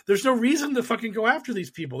 There's no reason to fucking go after these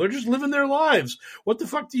people. They're just living their lives. What the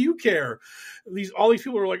fuck do you care? All these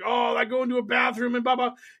people are like, oh, I go into a bathroom and blah,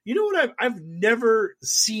 blah. You know what? I've never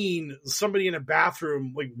seen somebody in a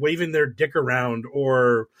bathroom like waving their dick around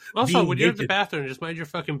or also when you're in the bathroom, just mind your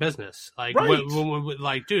fucking business. Like, right.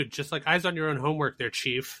 Like, dude, just like eyes on your own homework there,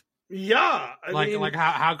 chief. Yeah, I mean,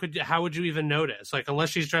 how would you even notice? Like, unless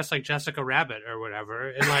she's dressed like Jessica Rabbit or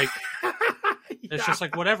whatever, and like, it's just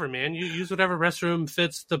like whatever, man. You use whatever restroom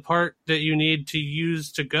fits the part that you need to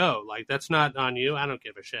use to go. Like, that's not on you. I don't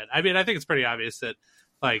give a shit. I mean, I think it's pretty obvious that,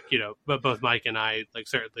 like, you know, but both Mike and I, like,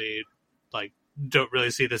 certainly, like, don't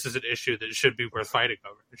really see this as an issue that should be worth fighting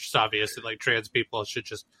over. It's just obvious that like trans people should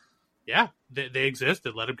just, yeah, they exist,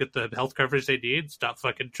 and let them get the health coverage they need. Stop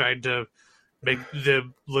fucking trying to make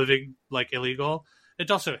them living like illegal.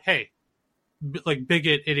 It's also, hey, like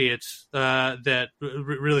bigot idiots that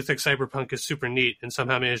really think cyberpunk is super neat and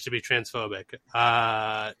somehow managed to be transphobic.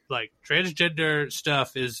 Like, transgender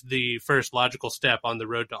stuff is the first logical step on the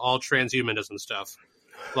road to all transhumanism stuff.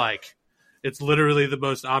 Like, it's literally the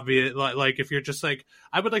most obvious. Like, if you're just like,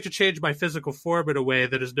 I would like to change my physical form in a way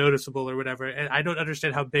that is noticeable or whatever, and I don't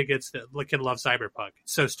understand how bigots that can love cyberpunk.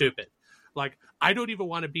 It's so stupid. Like, I don't even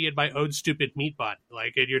want to be in my own stupid meat bun.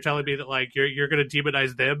 Like, and you're telling me that, like, you're going to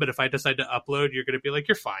demonize them, but if I decide to upload, you're going to be like,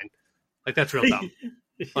 you're fine. Like, that's real dumb.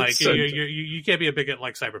 Like, so you can't be a bigot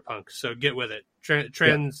like cyberpunk, so get with it.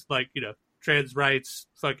 Trans, yeah. Like, you know, trans rights,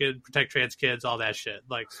 fucking protect trans kids, all that shit.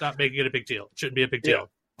 Like, stop making it a big deal. It shouldn't be a big deal.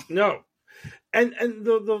 Yeah. No. And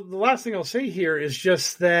the last thing I'll say here is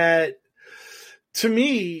just that, to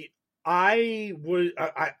me, I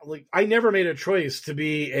never made a choice to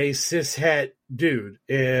be a cishet dude,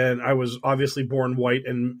 and I was obviously born white,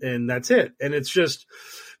 and that's it. And it's just,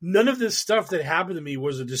 none of this stuff that happened to me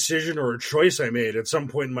was a decision or a choice I made at some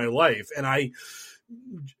point in my life. And I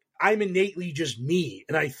I'm innately just me.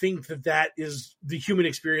 And I think that is the human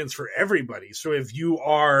experience for everybody. So if you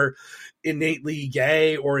are innately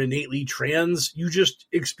gay or innately trans, you just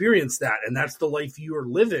experience that. And that's the life you are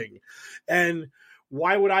living. And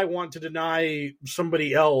why would I want to deny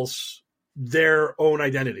somebody else their own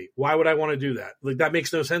identity? Why would I want to do that? Like, that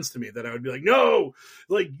makes no sense to me, that I would be like, no,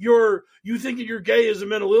 like you thinking you're gay is a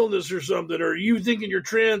mental illness or something, or you thinking you're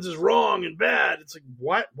trans is wrong and bad. It's like,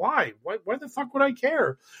 what? Why the fuck would I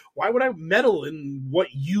care? Why would I meddle in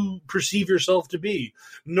what you perceive yourself to be?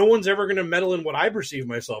 No one's ever going to meddle in what I perceive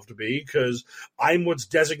myself to be, because I'm what's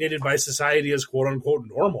designated by society as quote unquote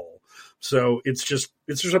normal. So it's just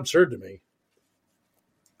absurd to me.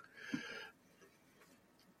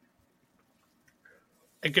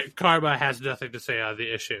 Karma has nothing to say on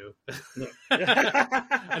the issue. No.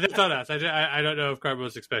 And that's on us. I don't know if Karma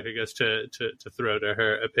was expecting us to throw to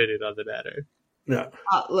her opinion on the matter. No.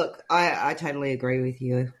 Look, I totally agree with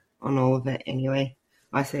you on all of it anyway.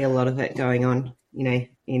 I see a lot of it going on,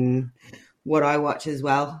 in what I watch as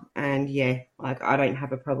well. And yeah, like, I don't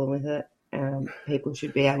have a problem with it. People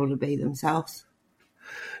should be able to be themselves.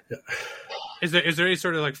 Yeah. Is there any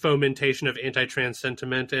sort of like fomentation of anti-trans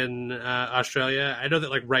sentiment in Australia? I know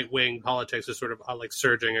that like right-wing politics is sort of like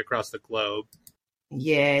surging across the globe.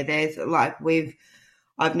 Yeah, there's like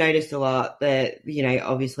I've noticed a lot that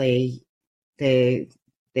obviously they're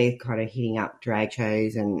kind of hitting up drag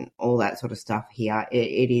shows and all that sort of stuff here.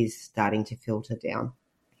 It is starting to filter down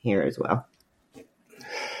here as well.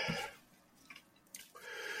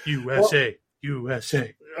 USA,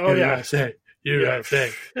 USA, oh USA, yeah.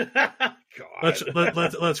 USA.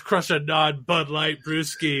 God. Let's crush a non-Bud Light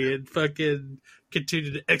brewski and fucking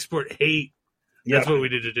continue to export hate. That's what we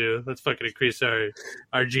need to do. Let's fucking increase our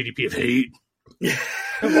GDP of hate.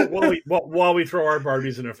 while we throw our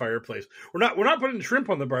Barbies in a fireplace, we're not putting shrimp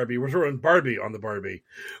on the Barbie. We're throwing Barbie on the Barbie.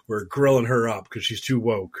 We're grilling her up because she's too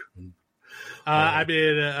woke. I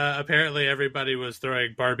mean, apparently everybody was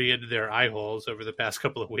throwing Barbie into their eye holes over the past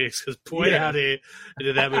couple of weeks, because boy, howdy,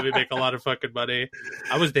 did that movie make a lot of fucking money.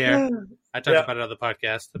 I was there. I talked about it on the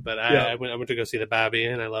podcast, but I went to go see the Barbie,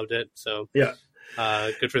 and I loved it. So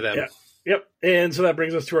good for them. Yeah. Yep. And so that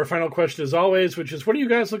brings us to our final question, as always, which is, what are you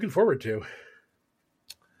guys looking forward to?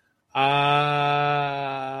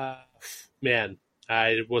 Man,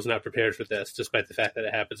 I was not prepared for this, despite the fact that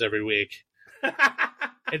it happens every week.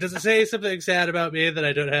 It doesn't say something sad about me that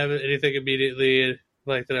I don't have anything immediately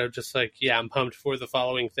like that. I'm just like, I'm pumped for the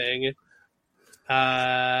following thing.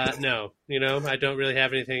 No, I don't really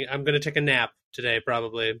have anything. I'm going to take a nap today,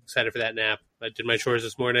 probably. I'm excited for that nap. I did my chores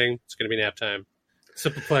this morning. It's going to be nap time.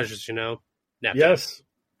 Simple pleasures, nap yes. Time.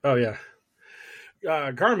 Oh, yeah.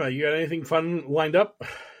 Karma, you got anything fun lined up?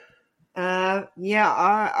 I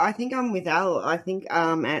think I'm with Al. I think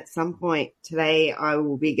at some point today I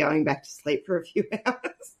will be going back to sleep for a few hours.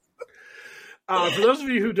 For those of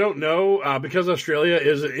you who don't know, because Australia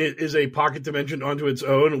is a pocket dimension onto its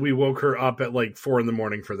own, we woke her up at like 4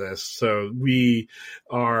 a.m. for this. So we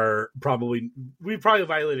probably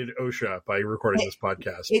violated OSHA by recording this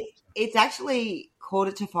podcast. It's actually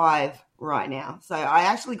 4:45 right now. So I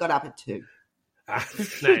actually got up at 2.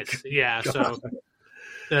 Nice. Yeah. So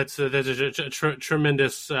that's a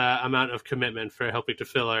tremendous amount of commitment for helping to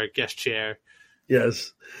fill our guest chair.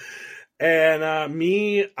 Yes. And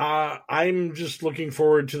I'm just looking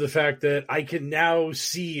forward to the fact that I can now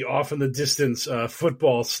see off in the distance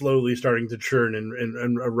football slowly starting to churn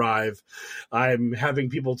and arrive. I'm having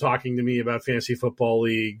people talking to me about fantasy football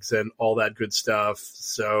leagues and all that good stuff.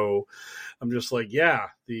 So I'm just like,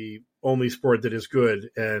 the only sport that is good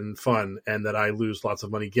and fun and that I lose lots of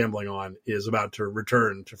money gambling on is about to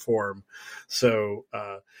return to form. So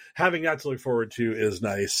having that to look forward to is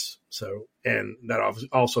nice. So, and that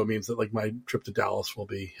also means that like my trip to Dallas will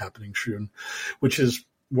be happening soon, which is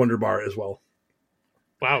wonderbar as well.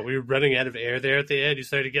 Wow, we were running out of air there at the end. You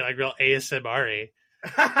started to get like real ASMR-y.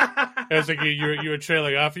 I was like, you were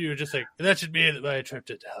trailing off. You were just like, that should mean that my trip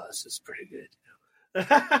to Dallas is pretty good.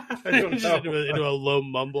 I don't know. into a low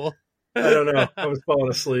mumble. I don't know. I was falling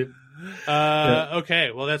asleep.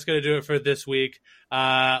 Okay, well, that's going to do it for this week.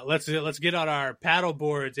 Let's get on our paddle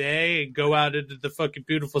boards, and go out into the fucking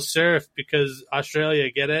beautiful surf, because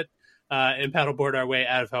Australia, get it? And paddleboard our way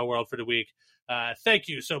out of HellwQrld for the week. Thank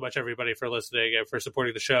you so much, everybody, for listening and for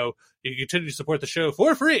supporting the show. You can continue to support the show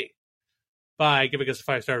for free by giving us a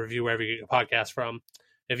 5-star review wherever you get your podcast from.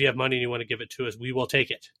 If you have money and you want to give it to us, we will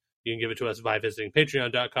take it. You can give it to us by visiting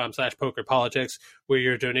patreon.com/pokerpolitics, where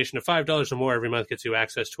your donation of $5 or more every month gets you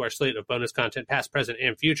access to our slate of bonus content, past, present,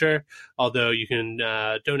 and future. Although you can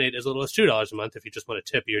donate as little as $2 a month if you just want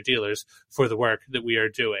to tip your dealers for the work that we are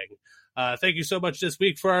doing. Thank you so much this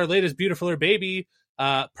week for our latest Beautifuler baby,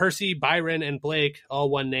 Percy, Byron, and Blake, all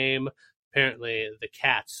one name. Apparently, the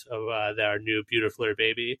cats of our new Beautifuler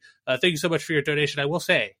baby. Thank you so much for your donation. I will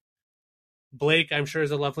say, Blake, I'm sure,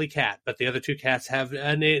 is a lovely cat, but the other two cats have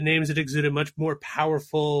names that exude a much more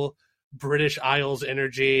powerful British Isles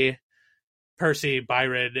energy. Percy,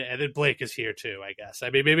 Byron, and then Blake is here too, I guess.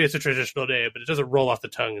 I mean, maybe it's a traditional name, but it doesn't roll off the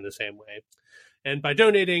tongue in the same way. And by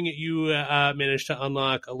donating, you managed to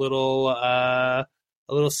unlock a little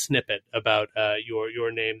snippet about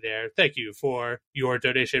your name there. Thank you for your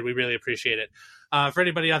donation. We really appreciate it. For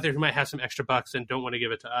anybody out there who might have some extra bucks and don't want to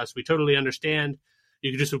give it to us, we totally understand.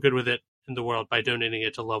 You can do some good with it in the world by donating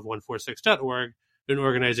it to love146.org, an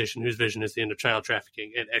organization whose vision is the end of child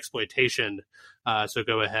trafficking and exploitation. So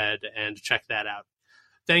go ahead and check that out.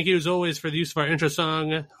 Thank you, as always, for the use of our intro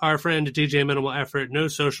song. Our friend DJ Minimal Effort, no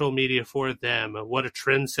social media for them. What a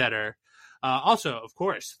trendsetter. Also, of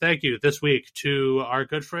course, thank you this week to our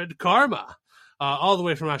good friend Karma, all the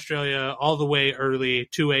way from Australia, all the way early,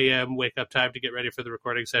 2 a.m. wake up time to get ready for the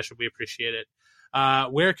recording session. We appreciate it.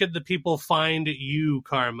 Where could the people find you,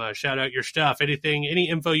 Karma? Shout out your stuff. Anything, any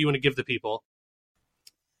info you want to give the people?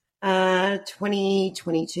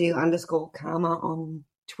 2022_Karma on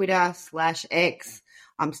Twitter /X.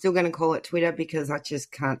 I'm still going to call it Twitter because I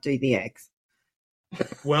just can't do the X.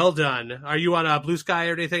 Well done. Are you on Blue Sky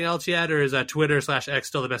or anything else yet, or is Twitter /X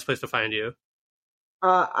still the best place to find you?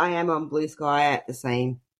 I am on Blue Sky at the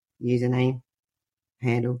same username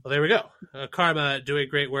handle. Well, there we go. Karma doing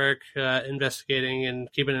great work, investigating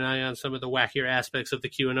and keeping an eye on some of the wackier aspects of the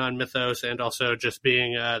QAnon mythos, and also just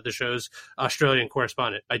being the show's Australian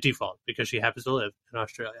correspondent by default because she happens to live in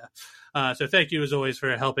Australia. So thank you, as always,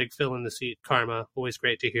 for helping fill in the seat, Karma. Always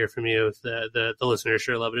great to hear from you. The listeners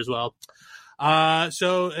sure love it as well.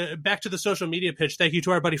 So back to the social media pitch. Thank you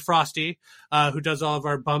to our buddy Frosty, who does all of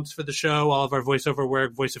our bumps for the show, all of our voiceover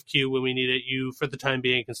work, voice of Q when we need it. You, for the time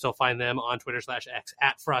being, can still find them on Twitter /X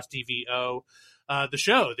at FrostyVO. The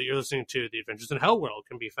show that you're listening to, The Adventures in Hellworld,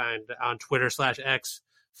 can be found on Twitter /X,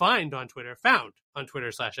 found on Twitter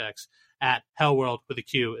 /X at Hellworld with a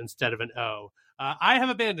Q instead of an O. I have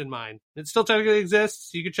abandoned mine. It still technically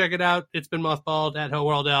exists. You can check it out. It's been mothballed at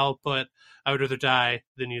HellwQrld, but I would rather die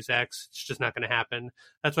than use X. It's just not going to happen.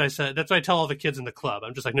 That's why I said. That's why I tell all the kids in the club.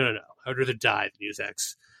 I'm just like, no. I would rather die than use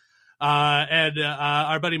X. And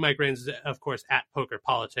our buddy Mike Raines is, of course, at Poker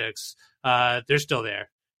Politics. They're still there.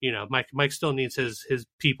 You know, Mike still needs his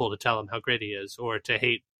people to tell him how great he is, or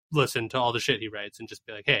to listen to all the shit he writes and just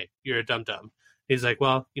be like, hey, you're a dum-dum. He's like,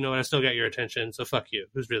 well, you know what? I still got your attention, so fuck you.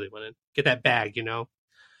 Who's really winning? Get that bag, you know?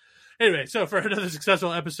 Anyway, so for another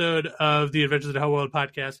successful episode of the Adventures of the Hellworld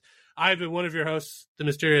podcast, I've been one of your hosts, the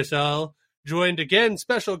Mysterious L, joined again,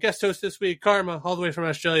 special guest host this week, Karma, all the way from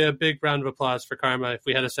Australia. Big round of applause for Karma. If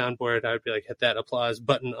we had a soundboard, I would be like, hit that applause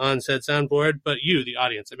button on said soundboard. But you, the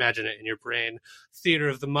audience, imagine it in your brain. Theater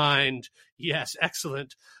of the mind. Yes,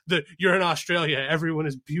 excellent. You're in Australia. Everyone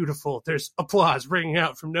is beautiful. There's applause ringing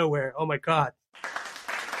out from nowhere. Oh my God.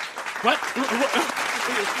 What?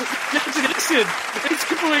 Imagination. It's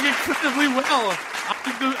going incredibly well.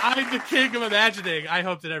 I'm the king of imagining. I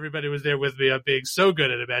hope that everybody was there with me. I'm being so good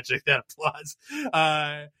at imagining that applause.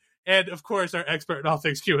 And of course, our expert in all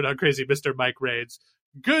things QAnon crazy, Mr. Mike Raines.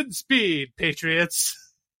 Good speed, Patriots.